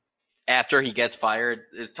Wood, after he gets fired,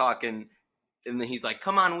 is talking, and then he's like,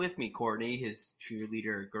 "Come on with me, Courtney," his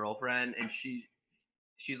cheerleader girlfriend, and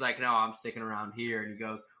she's like, "No, I'm sticking around here." And he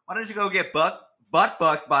goes, "Why don't you go get butt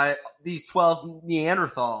fucked by these 12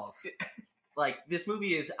 Neanderthals?" This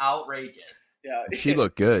movie is outrageous. Yeah, she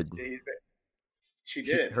looked good. She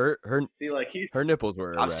did. Her nipples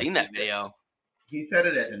were. I've seen that video. He said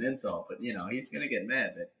it as an insult, but he's gonna get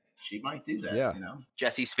mad that she might do that. Yeah.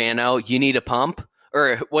 Jesse Spano, you need a pump,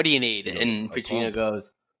 or what do you need? And Pacino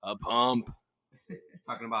goes, "A pump."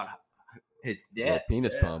 Talking about his dad.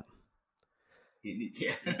 Penis pump.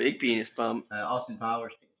 Big penis pump. Austin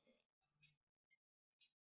Powers.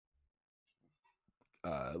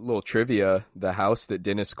 Little trivia: the house that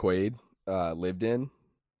Dennis Quaid lived in,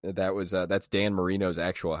 that's Dan Marino's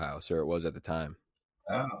actual house, or it was at the time.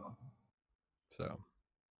 Oh, so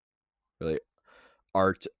really,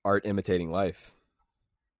 art imitating life.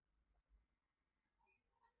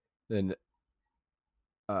 Then,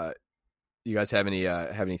 you guys have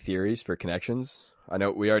any theories for connections? I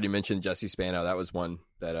know we already mentioned Jesse Spano. That was one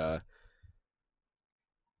that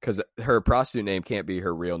because her prostitute name can't be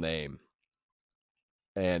her real name.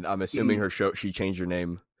 And I'm assuming she changed her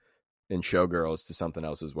name in Showgirls to something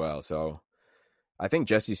else as well. So I think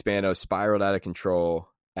Jesse Spano spiraled out of control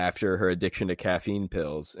after her addiction to caffeine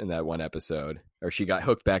pills in that one episode, or she got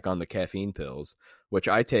hooked back on the caffeine pills, which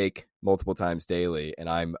I take multiple times daily, and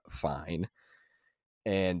I'm fine.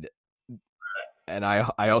 And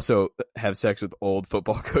I also have sex with old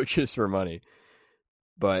football coaches for money.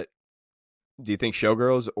 But do you think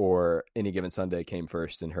Showgirls or Any Given Sunday came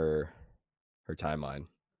first in her timeline?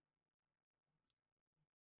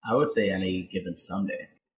 I would say Any Given Sunday.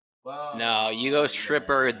 Well, no, you go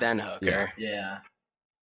stripper then hooker. Yeah.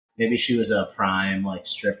 Maybe she was a prime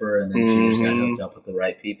stripper, and then she just got hooked up with the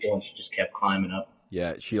right people, and she just kept climbing up.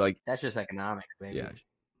 Yeah, she that's just economics, baby.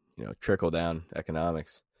 Yeah, trickle down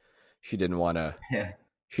economics. She didn't want to. Yeah.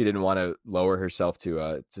 she didn't want to lower herself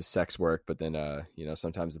to sex work, but then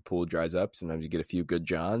sometimes the pool dries up. Sometimes you get a few good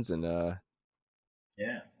Johns, and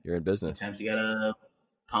you're in business. Sometimes you gotta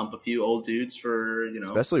pump a few old dudes for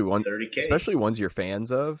especially $30K, especially ones you're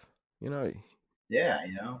fans of. Yeah,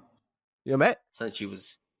 Matt. Since she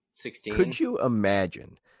was 16, could you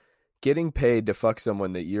imagine getting paid to fuck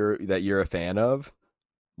someone that you're a fan of?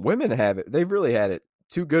 Women have it. They've really had it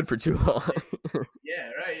too good for too long. Yeah,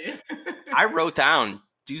 right. I wrote down,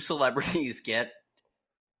 do celebrities get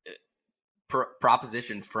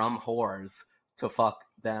proposition from whores to fuck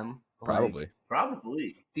them? Probably.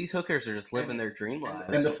 Probably. These hookers are just living their dream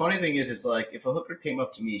lives. And the funny thing is, it's like, if a hooker came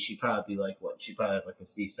up to me, she'd probably be like, what? She'd probably have like a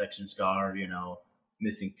C-section scar,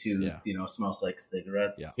 missing tooth, smells like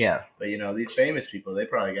cigarettes. Yeah. But, these famous people, they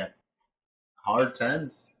probably got hard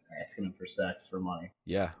tens asking them for sex for money.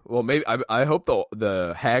 Yeah. Well, maybe I hope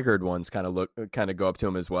the haggard ones kind of go up to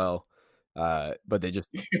him as well. But they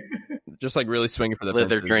just like really swinging for the live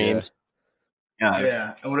their dreams.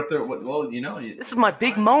 Yeah. And what if they're this is my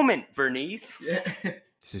big moment, Bernice. Yeah.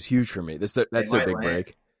 This is huge for me. That's their big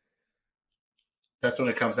break. That's when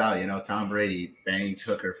it comes out. Tom Brady bangs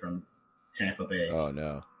hooker from Tampa Bay. Oh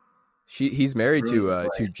no, he's married to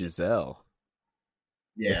Giselle.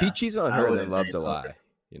 Yeah. If he cheats on her, then love's a lie.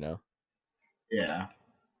 Yeah.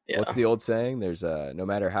 What's the old saying? There's no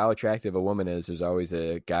matter how attractive a woman is, there's always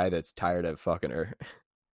a guy that's tired of fucking her.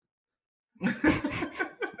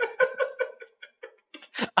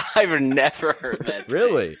 I've never heard that.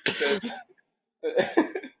 Really?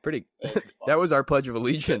 Pretty. That was our Pledge of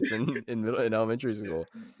Allegiance in elementary school.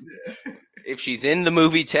 If she's in the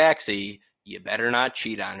movie Taxi, you better not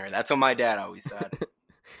cheat on her. That's what my dad always said.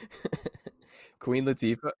 Queen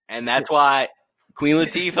Latifah. And that's why Queen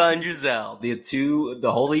Latifah and Giselle, the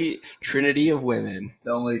holy trinity of women.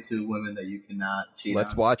 The only two women that you cannot cheat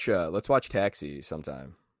on. Let's watch Taxi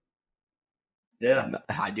sometime. Yeah.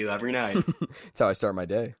 I do every night. That's how I start my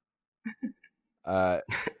day.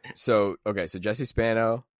 So Jesse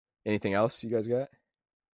Spano. Anything else you guys got?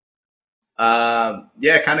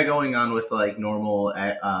 Kind of going on with like normal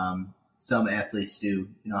some athletes do.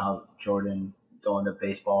 How Jordan going to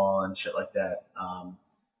baseball and shit like that. I'm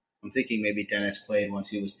thinking maybe Dennis played once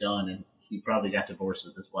he was done, and he probably got divorced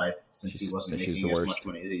with his wife since he wasn't making as much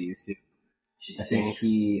money as he used to. I think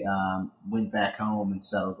he went back home and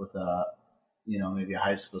settled with maybe a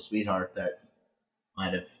high school sweetheart that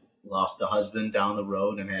might have lost a husband down the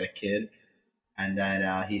road and had a kid. And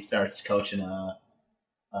then he starts coaching a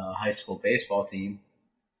high school baseball team.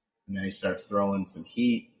 And then he starts throwing some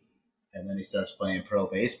heat. And then he starts playing pro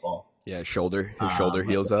baseball. Yeah, his shoulder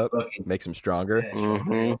heals up, makes him stronger.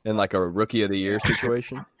 Mm-hmm. In like a rookie of the year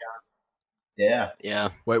situation. Yeah.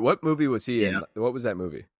 Wait, what movie was he in? What was that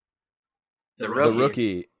movie? The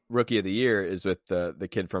rookie of the year is with the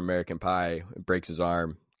kid from American Pie. Breaks his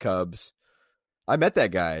arm. Cubs. I met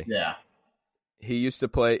that guy. Yeah. He used to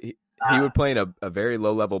play. He would play in a very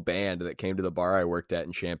low level band that came to the bar I worked at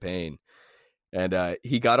in Champaign. And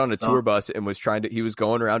he got on a tour bus and he was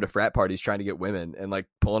going around to frat parties trying to get women and like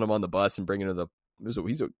pulling them on the bus and bringing them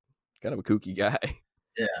he's a kind of a kooky guy.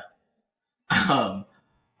 Yeah.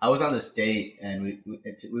 I was on this date and we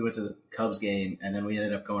went to the Cubs game and then we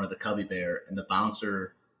ended up going to the Cubby Bear and the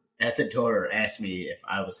bouncer at the door asked me if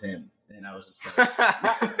I was him. And I was just like,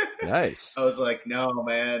 nice. I was like, no,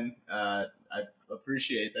 man, I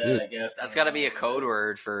appreciate that. Dude, I guess that's got to be a code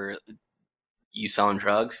word for you selling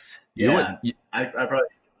drugs. Yeah, I probably.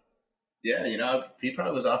 Yeah, he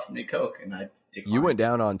probably was offering me coke, and I declined. You went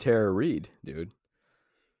down on Tara Reid, dude.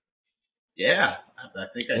 Yeah, I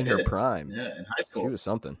think I did. In her prime. Yeah, in high school. She was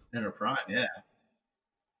something. In her prime, yeah.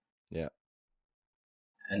 Yeah.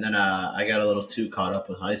 And then I got a little too caught up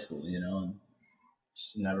with high school, and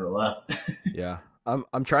just never left. Yeah.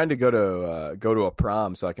 I'm trying to go to a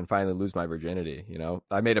prom so I can finally lose my virginity.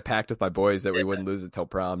 I made a pact with my boys that we wouldn't lose it till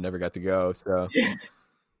prom. Never got to go, so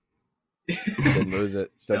didn't lose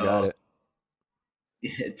it. Still got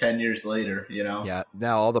it. 10 years later, Yeah.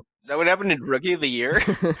 Now all the is that what happened in Rookie of the Year?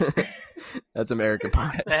 That's American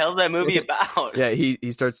Pie. The hell's that movie about? Yeah, he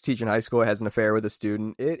starts teaching high school, has an affair with a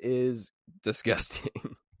student. It is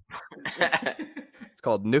disgusting. It's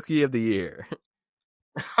called Nookie of the Year.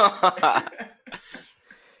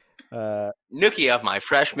 Nookie of my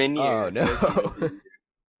freshman year. Oh no.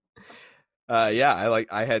 Yeah,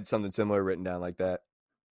 I had something similar written down like that.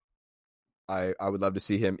 I would love to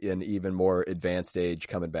see him in even more advanced age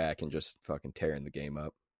coming back and just fucking tearing a game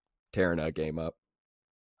up. You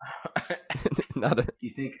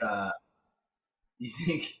think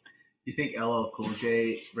LL Cool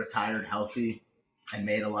J retired healthy and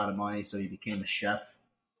made a lot of money, so he became a chef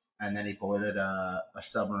and then he boarded a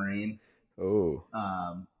submarine. Oh.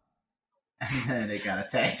 And then it got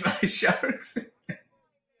attacked by sharks.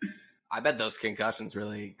 I bet those concussions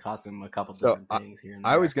really cost him a couple different things here and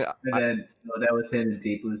there. That was him in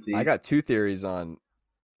Deep Blue Sea. I got two theories on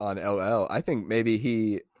LL. I think maybe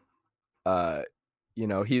he loves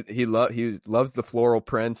the floral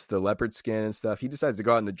prints, the leopard skin and stuff. He decides to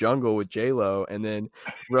go out in the jungle with J-Lo and then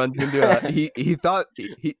runs into he thought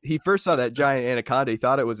he first saw that giant anaconda. He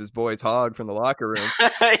thought it was his boy's hog from the locker room.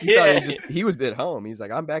 He was at home. He's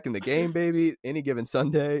like, I'm back in the game, baby. Any given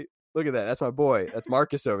Sunday. Look at that. That's my boy. That's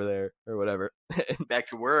Marcus over there or whatever. Back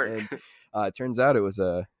to work. And it turns out it was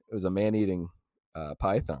a man-eating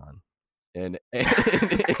python and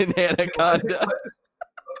anaconda.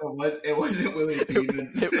 It wasn't Willie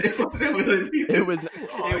Beeman's. It wasn't Willie Beeman's.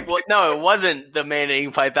 No, it wasn't the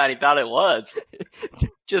man-eating python he thought it was.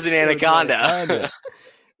 Just an anaconda.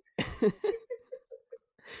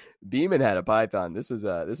 Beeman had a python. This is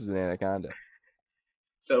an anaconda.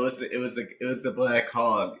 So it was the black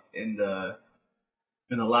hog in the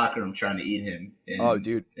locker room trying to eat him.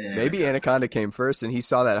 Dude, maybe anaconda came first, and he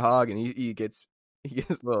saw that hog, and he gets a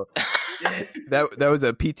little. that was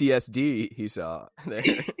a PTSD he saw.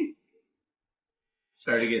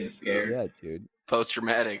 Started getting scared. Yeah, dude.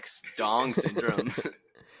 Post-traumatic dong syndrome.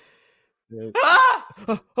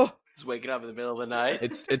 Just waking up in the middle of the night.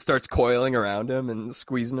 It starts coiling around him and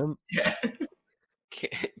squeezing him. Yeah.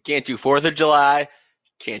 Can't do 4th of July.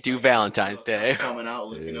 Can't do Valentine's Day. Coming out,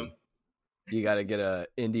 looking him. You got to get a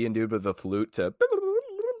Indian dude with a flute to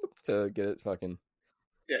get it fucking.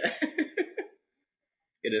 Yeah.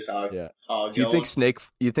 Get his hog. Yeah. Hog Do you think Snake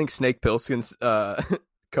Plissken's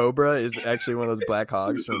cobra is actually one of those black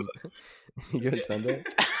hogs from Given Sunday?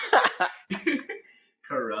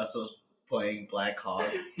 Kurt Russell's playing Black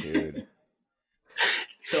Hog. Dude.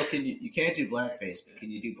 So you can't do blackface, but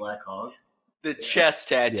can you do Black Hog? The chest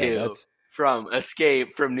tattoo from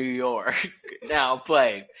Escape from New York. Now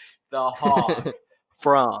playing the hog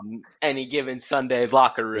from Any Given Sunday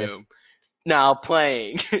locker room. Now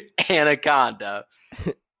playing Anaconda.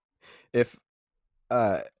 If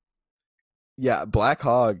Black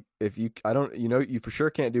Hog, you for sure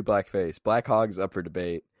can't do blackface. Black Hog's up for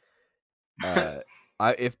debate.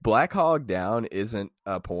 If Black Hog Down isn't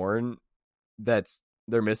a porn, that's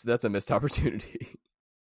a missed opportunity.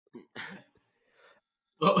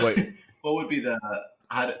 What would be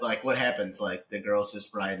what happens? Like the girls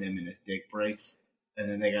just riding him and his dick breaks, and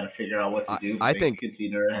then they got to figure out what to do. I think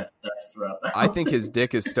continue to have sex throughout the house. I think his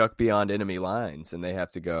dick is stuck beyond enemy lines, and they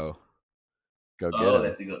have to go get him. They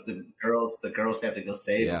have to go. The girls have to go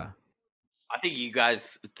save him. I think you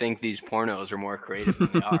guys think these pornos are more creative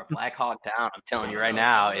than they are. Black Hawk Down, I'm telling you right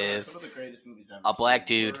now, is a black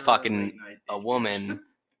dude fucking a woman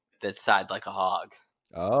that's side like a hog.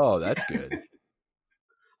 Oh, that's good.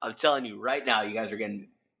 I'm telling you right now, you guys are getting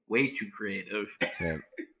way too creative. Yeah.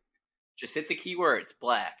 Just hit the keywords.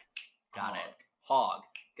 Black, got it. Hog,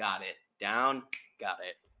 got it. Down, got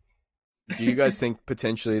it. Do you guys think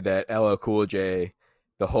potentially that LL Cool J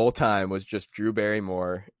the whole time was just Drew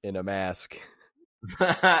Barrymore in a mask?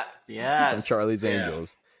 Yes. From Charlie's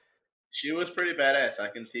Angels. She was pretty badass. I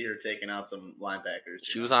can see her taking out some linebackers.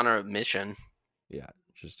 She was on her mission. Yeah,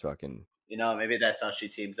 just fucking. Maybe that's how she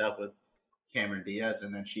teams up with Cameron Diaz,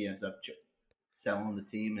 and then she ends up selling the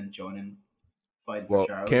team and joining fighting for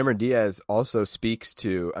Charlie. Cameron Diaz also speaks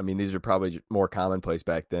to, I mean, these are probably more commonplace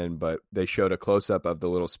back then, but they showed a close-up of the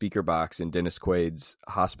little speaker box in Dennis Quaid's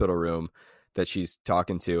hospital room that she's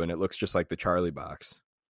talking to, and it looks just like the Charlie box.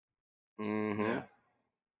 Mm-hmm. Yeah.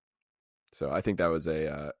 So I think that was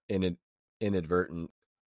a inadvertent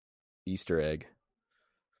Easter egg.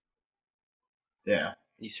 Yeah.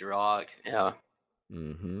 Easter egg. Yeah.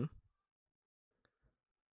 Mm-hmm.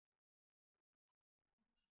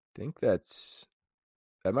 I think that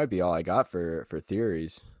might be all I got for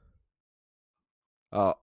theories.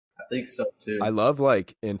 Oh, I think so too. I love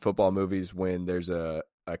like in football movies when there's a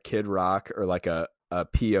Kid Rock or like a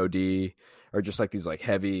POD or just like these like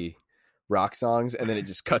heavy rock songs, and then it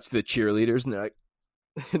just cuts to the cheerleaders and they're like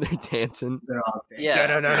they're dancing. They're all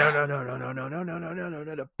yeah.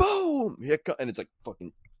 No, boom! And it's like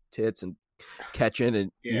fucking tits and catching,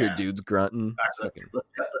 and you hear dudes grunting. Right, let's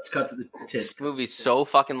cut to the tits. This movie's so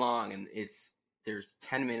fucking long, and there's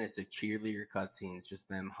 10 minutes of cheerleader cutscenes, just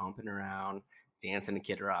them humping around, dancing to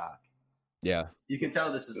Kid Rock. Yeah, you can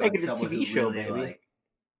tell this is like like a someone TV who show, really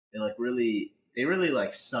baby. they really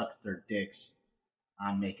like sucked their dicks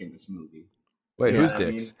on making this movie. Wait, whose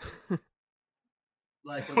dicks?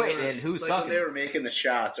 Like who's when they were making the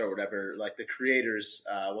shots or whatever, like the creators,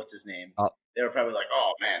 what's his name? They were probably like,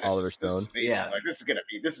 "Oh man, this is amazing! Yeah. Like this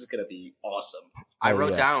is gonna be awesome." I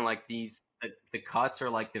wrote down like the cuts or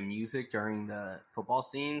like the music during the football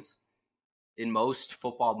scenes. In most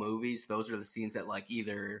football movies, those are the scenes that like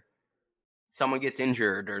either someone gets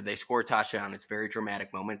injured or they score a touchdown. It's very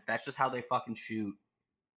dramatic moments. That's just how they fucking shoot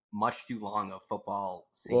much too long of football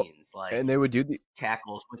scenes. And they would do the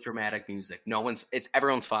tackles with dramatic music.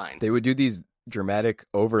 Everyone's fine. They would do these dramatic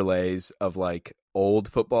overlays of like old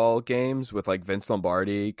football games with like Vince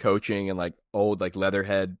Lombardi coaching and like old like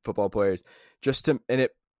leatherhead football players and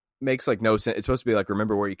it makes like no sense. It's supposed to be like,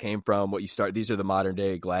 remember where you came from, what you start. These are the modern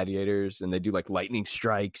day gladiators, and they do like lightning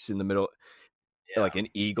strikes in the middle, like an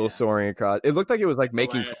eagle soaring across. It looked like it was like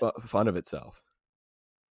making fun of itself.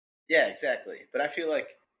 Yeah, exactly. But I feel like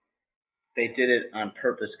they did it on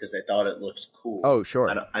purpose because they thought it looked cool. Oh, sure.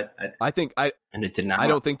 And it did not. I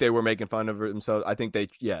don't think they were making fun of themselves. I think they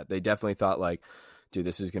definitely thought like, dude,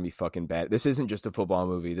 this is gonna be fucking bad. This isn't just a football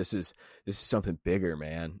movie. This is something bigger,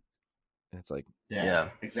 man. And it's like,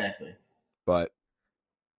 yeah, exactly. But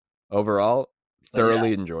overall,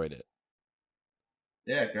 thoroughly enjoyed it.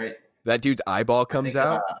 Yeah, great. That dude's eyeball comes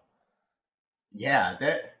out. Yeah,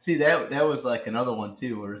 that was like another one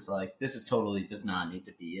too, where it's like, this is totally does not need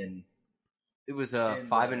to be in. It was a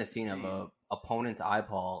 5-minute scene of a opponent's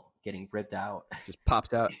eyeball getting ripped out. Just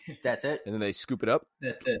pops out. That's it. And then they scoop it up.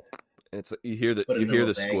 That's it. And it's like, you hear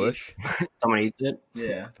the squish. Someone eats it.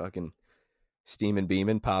 Yeah. Fucking steaming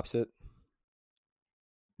beaming pops it.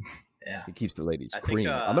 Yeah. It keeps the ladies cream.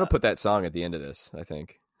 I'm gonna put that song at the end of this, I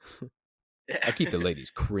think. I keep the ladies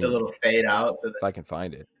cream. The little fade out if I can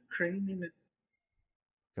find it. Cream it.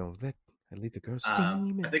 Go leave the girls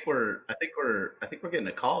steaming. I think we're getting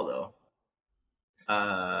a call though.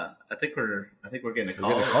 I think we're getting a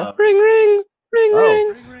call. Ring ring ring ring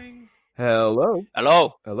ring ring. Hello.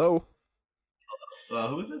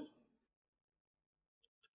 Who is this?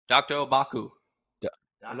 Dr. Obaku.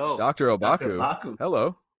 Hello. Dr. Obaku.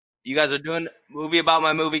 Hello. You guys are doing a movie about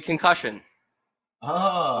my movie Concussion.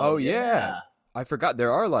 Oh yeah. I forgot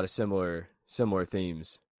there are a lot of similar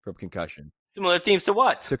themes from Concussion. Similar themes to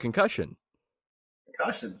what? To Concussion.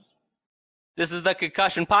 Concussions. This is the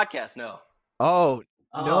Concussion podcast. No. Oh.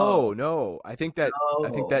 No. I think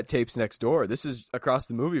that tape's next door. This is Across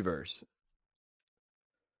the Movieverse.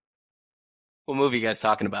 What movie you guys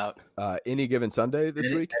talking about? Any Given Sunday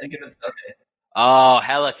this week? Any Given Sunday. Oh,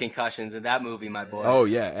 hella concussions in that movie, my boy. Oh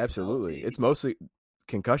yeah, absolutely. It's mostly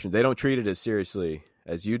concussions. They don't treat it as seriously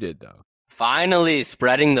as you did, though. Finally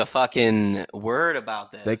spreading the fucking word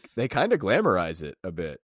about this. They kind of glamorize it a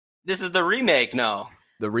bit. This is the remake, no?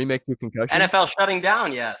 The remake to Concussion? NFL shutting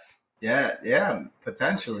down, yes. Yeah,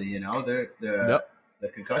 potentially, the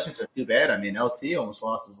concussions are too bad. I mean, LT almost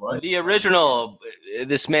lost his life. The original,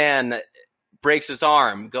 this man breaks his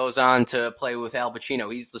arm, goes on to play with Al Pacino.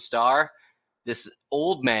 He's the star. This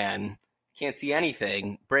old man can't see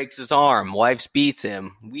anything, breaks his arm, wife beats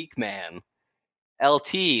him, weak man.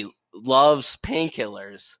 LT loves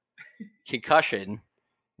painkillers, concussion.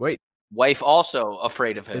 Wait. Wife also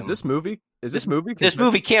afraid of him. Is this movie? This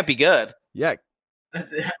movie can't be good. Yeah. Are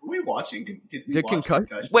we watching? Did we watch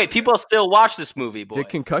Concussion? Wait, people still watch this movie, boys. Did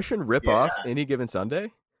Concussion rip off Any Given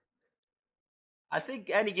Sunday? I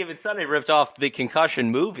think Any Given Sunday ripped off the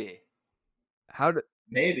Concussion movie.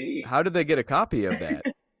 Maybe. How did they get a copy of that?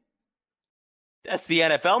 That's the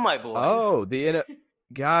NFL, my boys. Oh,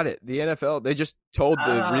 got it. The NFL. They just told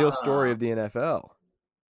the real story of the NFL.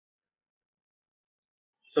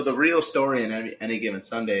 So the real story in Any Given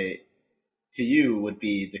Sunday, to you, would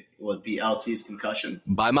be LT's concussion.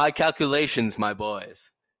 By my calculations, my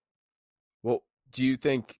boys. Well, do you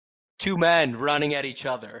think two men running at each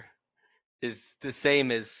other is the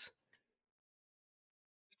same as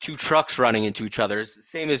two trucks running into each other? It's the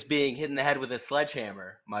same as being hit in the head with a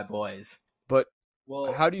sledgehammer, my boys. But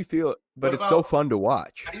how do you feel? But it's so fun to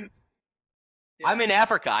watch. I'm in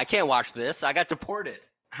Africa. I can't watch this. I got deported.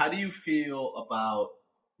 How do you feel about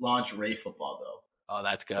lingerie football, though? Oh,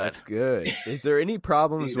 that's good. That's good. Is there any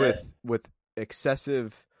problems with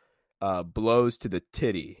excessive blows to the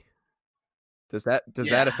titty? Does that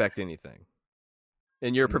affect anything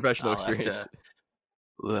in your professional experience?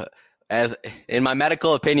 As in my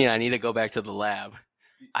medical opinion, I need to go back to the lab.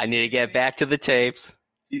 I need to get back to the tapes.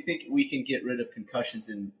 Do you think we can get rid of concussions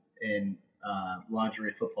in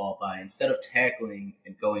lingerie football by, instead of tackling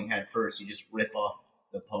and going head first, you just rip off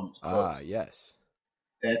the opponent's clothes? Yes.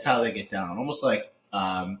 That's how they get down. Almost like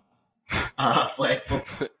flag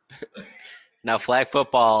football. Now, flag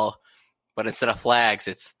football, but instead of flags,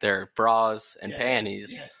 it's their bras and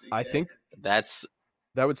panties. Yes, exactly. I think that's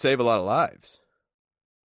That would save a lot of lives.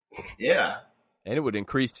 Yeah. And it would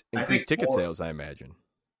increase ticket sales, I imagine.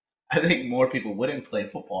 I think more people wouldn't play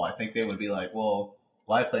football. I think they would be like, well,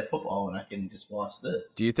 why play football when I can just watch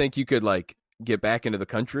this? Do you think you could like get back into the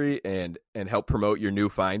country and help promote your new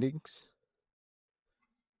findings?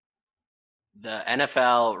 The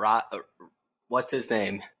NFL, what's his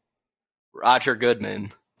name? Roger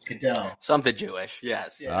Goodman. Goodell. Something Jewish,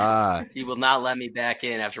 yes. Yeah. He will not let me back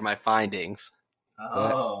in after my findings.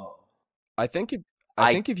 Oh. I think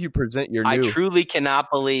if you present your I truly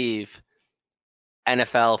cannot believe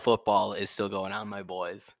NFL football is still going on, my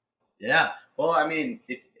boys. Yeah. Well, I mean,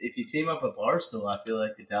 if you team up with Barstool, I feel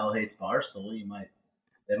like Goodell hates Barstool.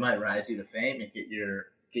 They might rise you to fame and get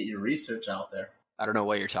your research out there. I don't know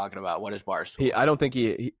what you're talking about. What is Barstool? I don't think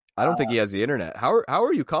he has the internet. How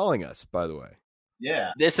are you calling us, by the way?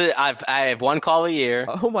 Yeah. I have one call a year.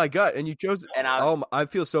 Oh my god! And you chose. And I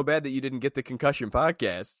feel so bad that you didn't get the concussion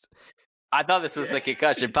podcast. I thought this was the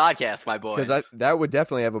concussion podcast, my boys. Because that would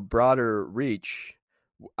definitely have a broader reach.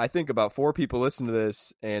 I think about 4 people listen to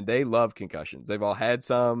this, and they love concussions. They've all had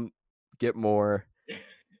some. Get more.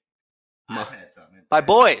 I've had some. My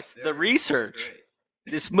boys, the research.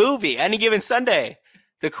 This movie, Any Given Sunday.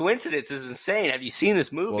 The coincidence is insane. Have you seen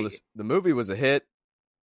this movie? Well, the movie was a hit.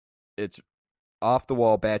 It's off the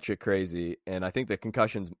wall, batshit crazy, and I think the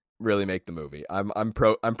concussions really make the movie. I'm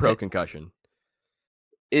pro concussion.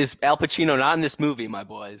 Is Al Pacino not in this movie, my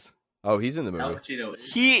boys? Oh, he's in the movie. Al Pacino.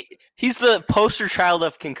 He's the poster child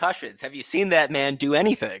of concussions. Have you seen that man do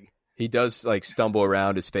anything? He does like stumble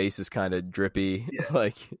around. His face is kind of drippy. Yeah.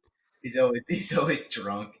 Like he's always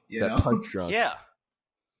drunk. You know, punch drunk. Yeah.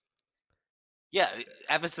 Yeah,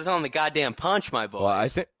 emphasis on the goddamn punch, my boy. Well,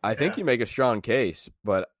 I think you make a strong case,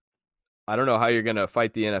 but I don't know how you're gonna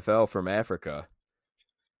fight the NFL from Africa.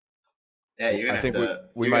 Yeah, you're gonna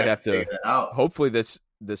we might have to. Out. Hopefully, this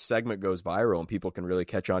segment goes viral and people can really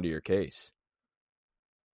catch on to your case.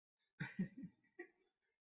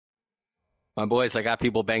 My boys, I got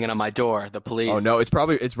people banging on my door. The police. Oh no,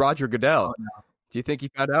 it's Roger Goodell. Oh, no. Do you think he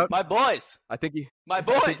found out? My boys. I think he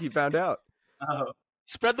found out. Oh.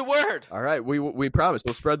 Spread the word. All right, we promise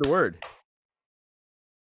we'll spread the word.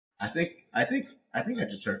 I think I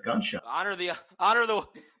just heard gunshot. Honor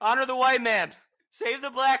the white man. Save the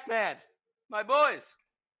black man. My boys.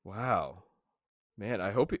 Wow, man,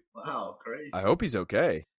 Wow, crazy. I hope he's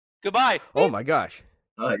okay. Goodbye. Oh my gosh.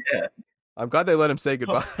 Oh yeah. I'm glad they let him say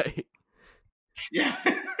goodbye. Yeah.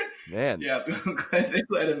 Man. Yeah, I'm glad they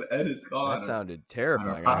let him end his call. That sounded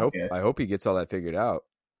terrifying. I hope he gets all that figured out.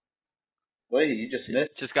 Wait, you just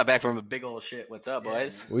missed. Just got back from a big old shit. What's up,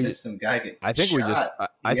 boys? We missed some guy get I think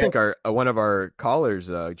shot. I think one of our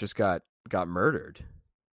callers just got murdered.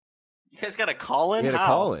 You guys got a call in? We had a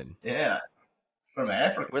call in. Yeah. From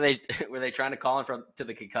Africa. Were they trying to call in to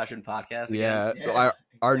the concussion podcast again? Yeah. Yeah,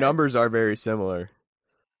 our numbers are very similar.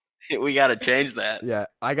 We got to change that. Yeah,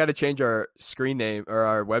 I got to change our screen name or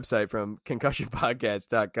our website from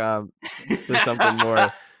concussionpodcast.com to something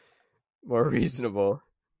more reasonable.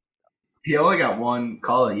 He only got one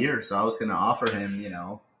call a year, so I was going to offer him,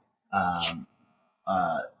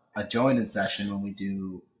 a join-in session when we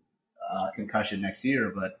do concussion next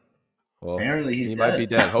year. But apparently he might be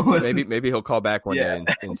dead. So Hopefully, maybe he'll call back one day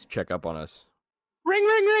and check up on us. Ring,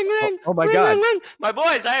 ring, ring, ring. Oh my ring, God. Ring, ring. My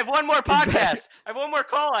boys, I have one more podcast. I have one more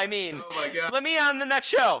call, I mean. Oh my God. Let me on the next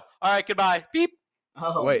show. All right, goodbye. Beep.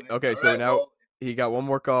 Oh, wait, man. okay, All so right, now he got one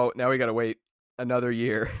more call. Now we got to wait another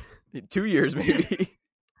year. 2 years maybe.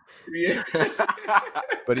 Yeah.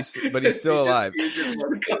 But he's still alive.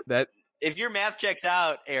 If your math checks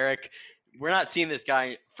out, Eric, we're not seeing this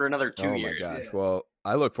guy for another 2 years. Oh my gosh. Yeah. Well,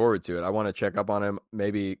 I look forward to it. I want to check up on him.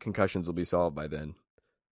 Maybe concussions will be solved by then.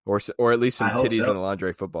 Or at least some titties in the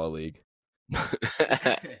lingerie football league.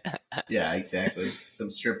 Yeah, exactly. Some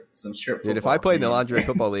strip football. Dude, if I played in the lingerie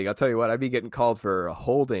football league, I'll tell you what, I'd be getting called for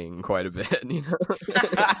holding quite a bit. You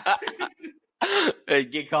know,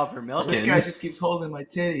 get called for milking. This guy just keeps holding my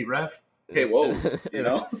titty, ref. Hey, whoa! I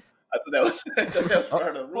thought that was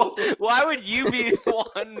part of the rules. Why would you be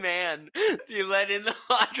one man be let in the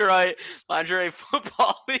lingerie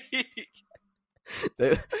football league?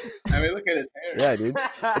 I mean, look at his hair.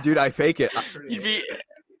 Yeah, dude, I fake it. You'd be,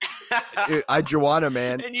 dude, I Joanna,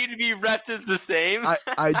 man, and you'd be refed as the same.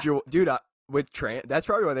 With that's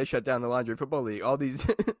probably why they shut down the lingerie football league. All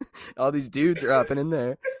these dudes are up and in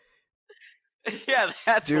there. Yeah,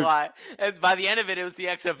 that's why. And by the end of it, it was the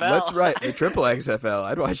XFL. Let's write the triple XFL.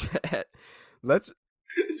 I'd watch that.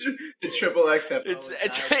 The triple X.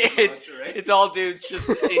 It's all dudes just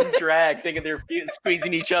in drag, thinking they're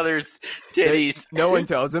squeezing each other's titties. No one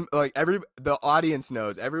tells them. Like the audience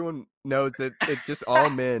knows. Everyone knows that it's just all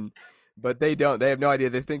men, but they don't. They have no idea.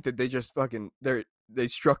 They think that they just fucking they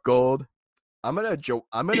struck gold. I'm gonna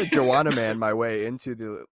Joanna man my way into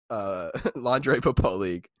the lingerie football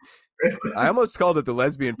league. I almost called it the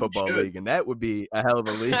lesbian football league, and that would be a hell of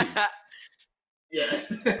a league.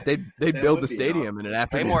 Yes. They build the stadium awesome. In an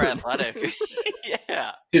afternoon. Way more athletic.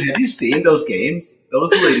 Yeah. Dude, have you seen those games?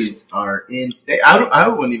 Those ladies are insane. I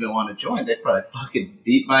wouldn't even want to join. They'd probably fucking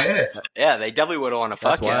beat my ass. Yeah, they definitely would want to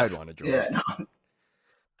fuck. That's why I'd want to join. Yeah,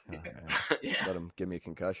 no. Yeah. Let them give me a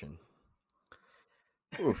concussion.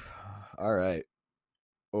 Oof. All right.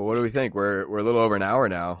 Well, what do we think? We're a little over an hour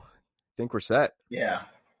now. I think we're set. Yeah.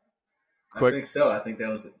 Quick. I think so. I think that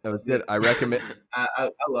was good. I recommend. I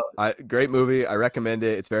love it. Great movie. I recommend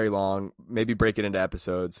it. It's very long. Maybe break it into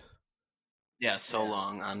episodes. Yeah, so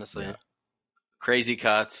long, honestly. Yeah. Crazy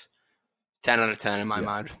cuts. 10 out of 10 in my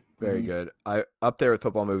mind. Very good. I up there with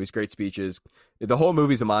football movies. Great speeches. The whole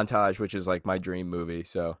movie's a montage, which is like my dream movie.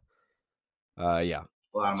 So, yeah.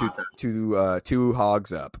 Two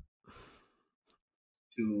hogs up.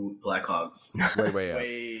 2 black hogs.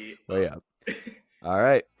 Way up. All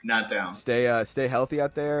right. Not down. Stay healthy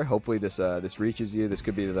out there. Hopefully this reaches you. This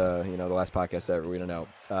could be the last podcast ever. We don't know.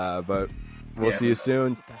 But we'll see you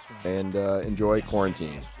soon. And enjoy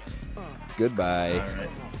quarantine. Goodbye. All right.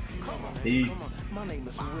 Peace. My name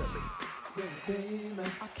is Willie.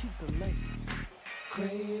 I keep the ladies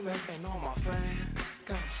creaming and all my fans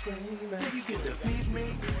got screaming. You can defeat me.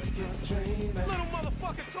 You're dreaming. Little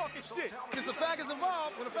motherfucker talking shit. If the fag is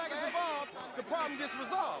involved, when the fag is involved, the problem gets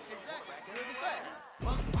resolved. Exactly. Here's the fact.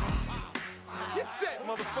 Get set,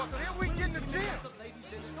 motherfucker. Here we get in the gym.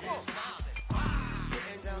 Come on.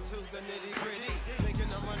 Getting down to the nitty gritty. Making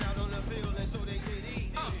them run out on the field and so they did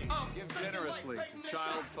eat. Give generously.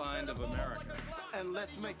 Child Find of America. And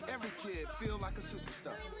let's make every kid feel like a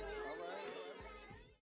superstar.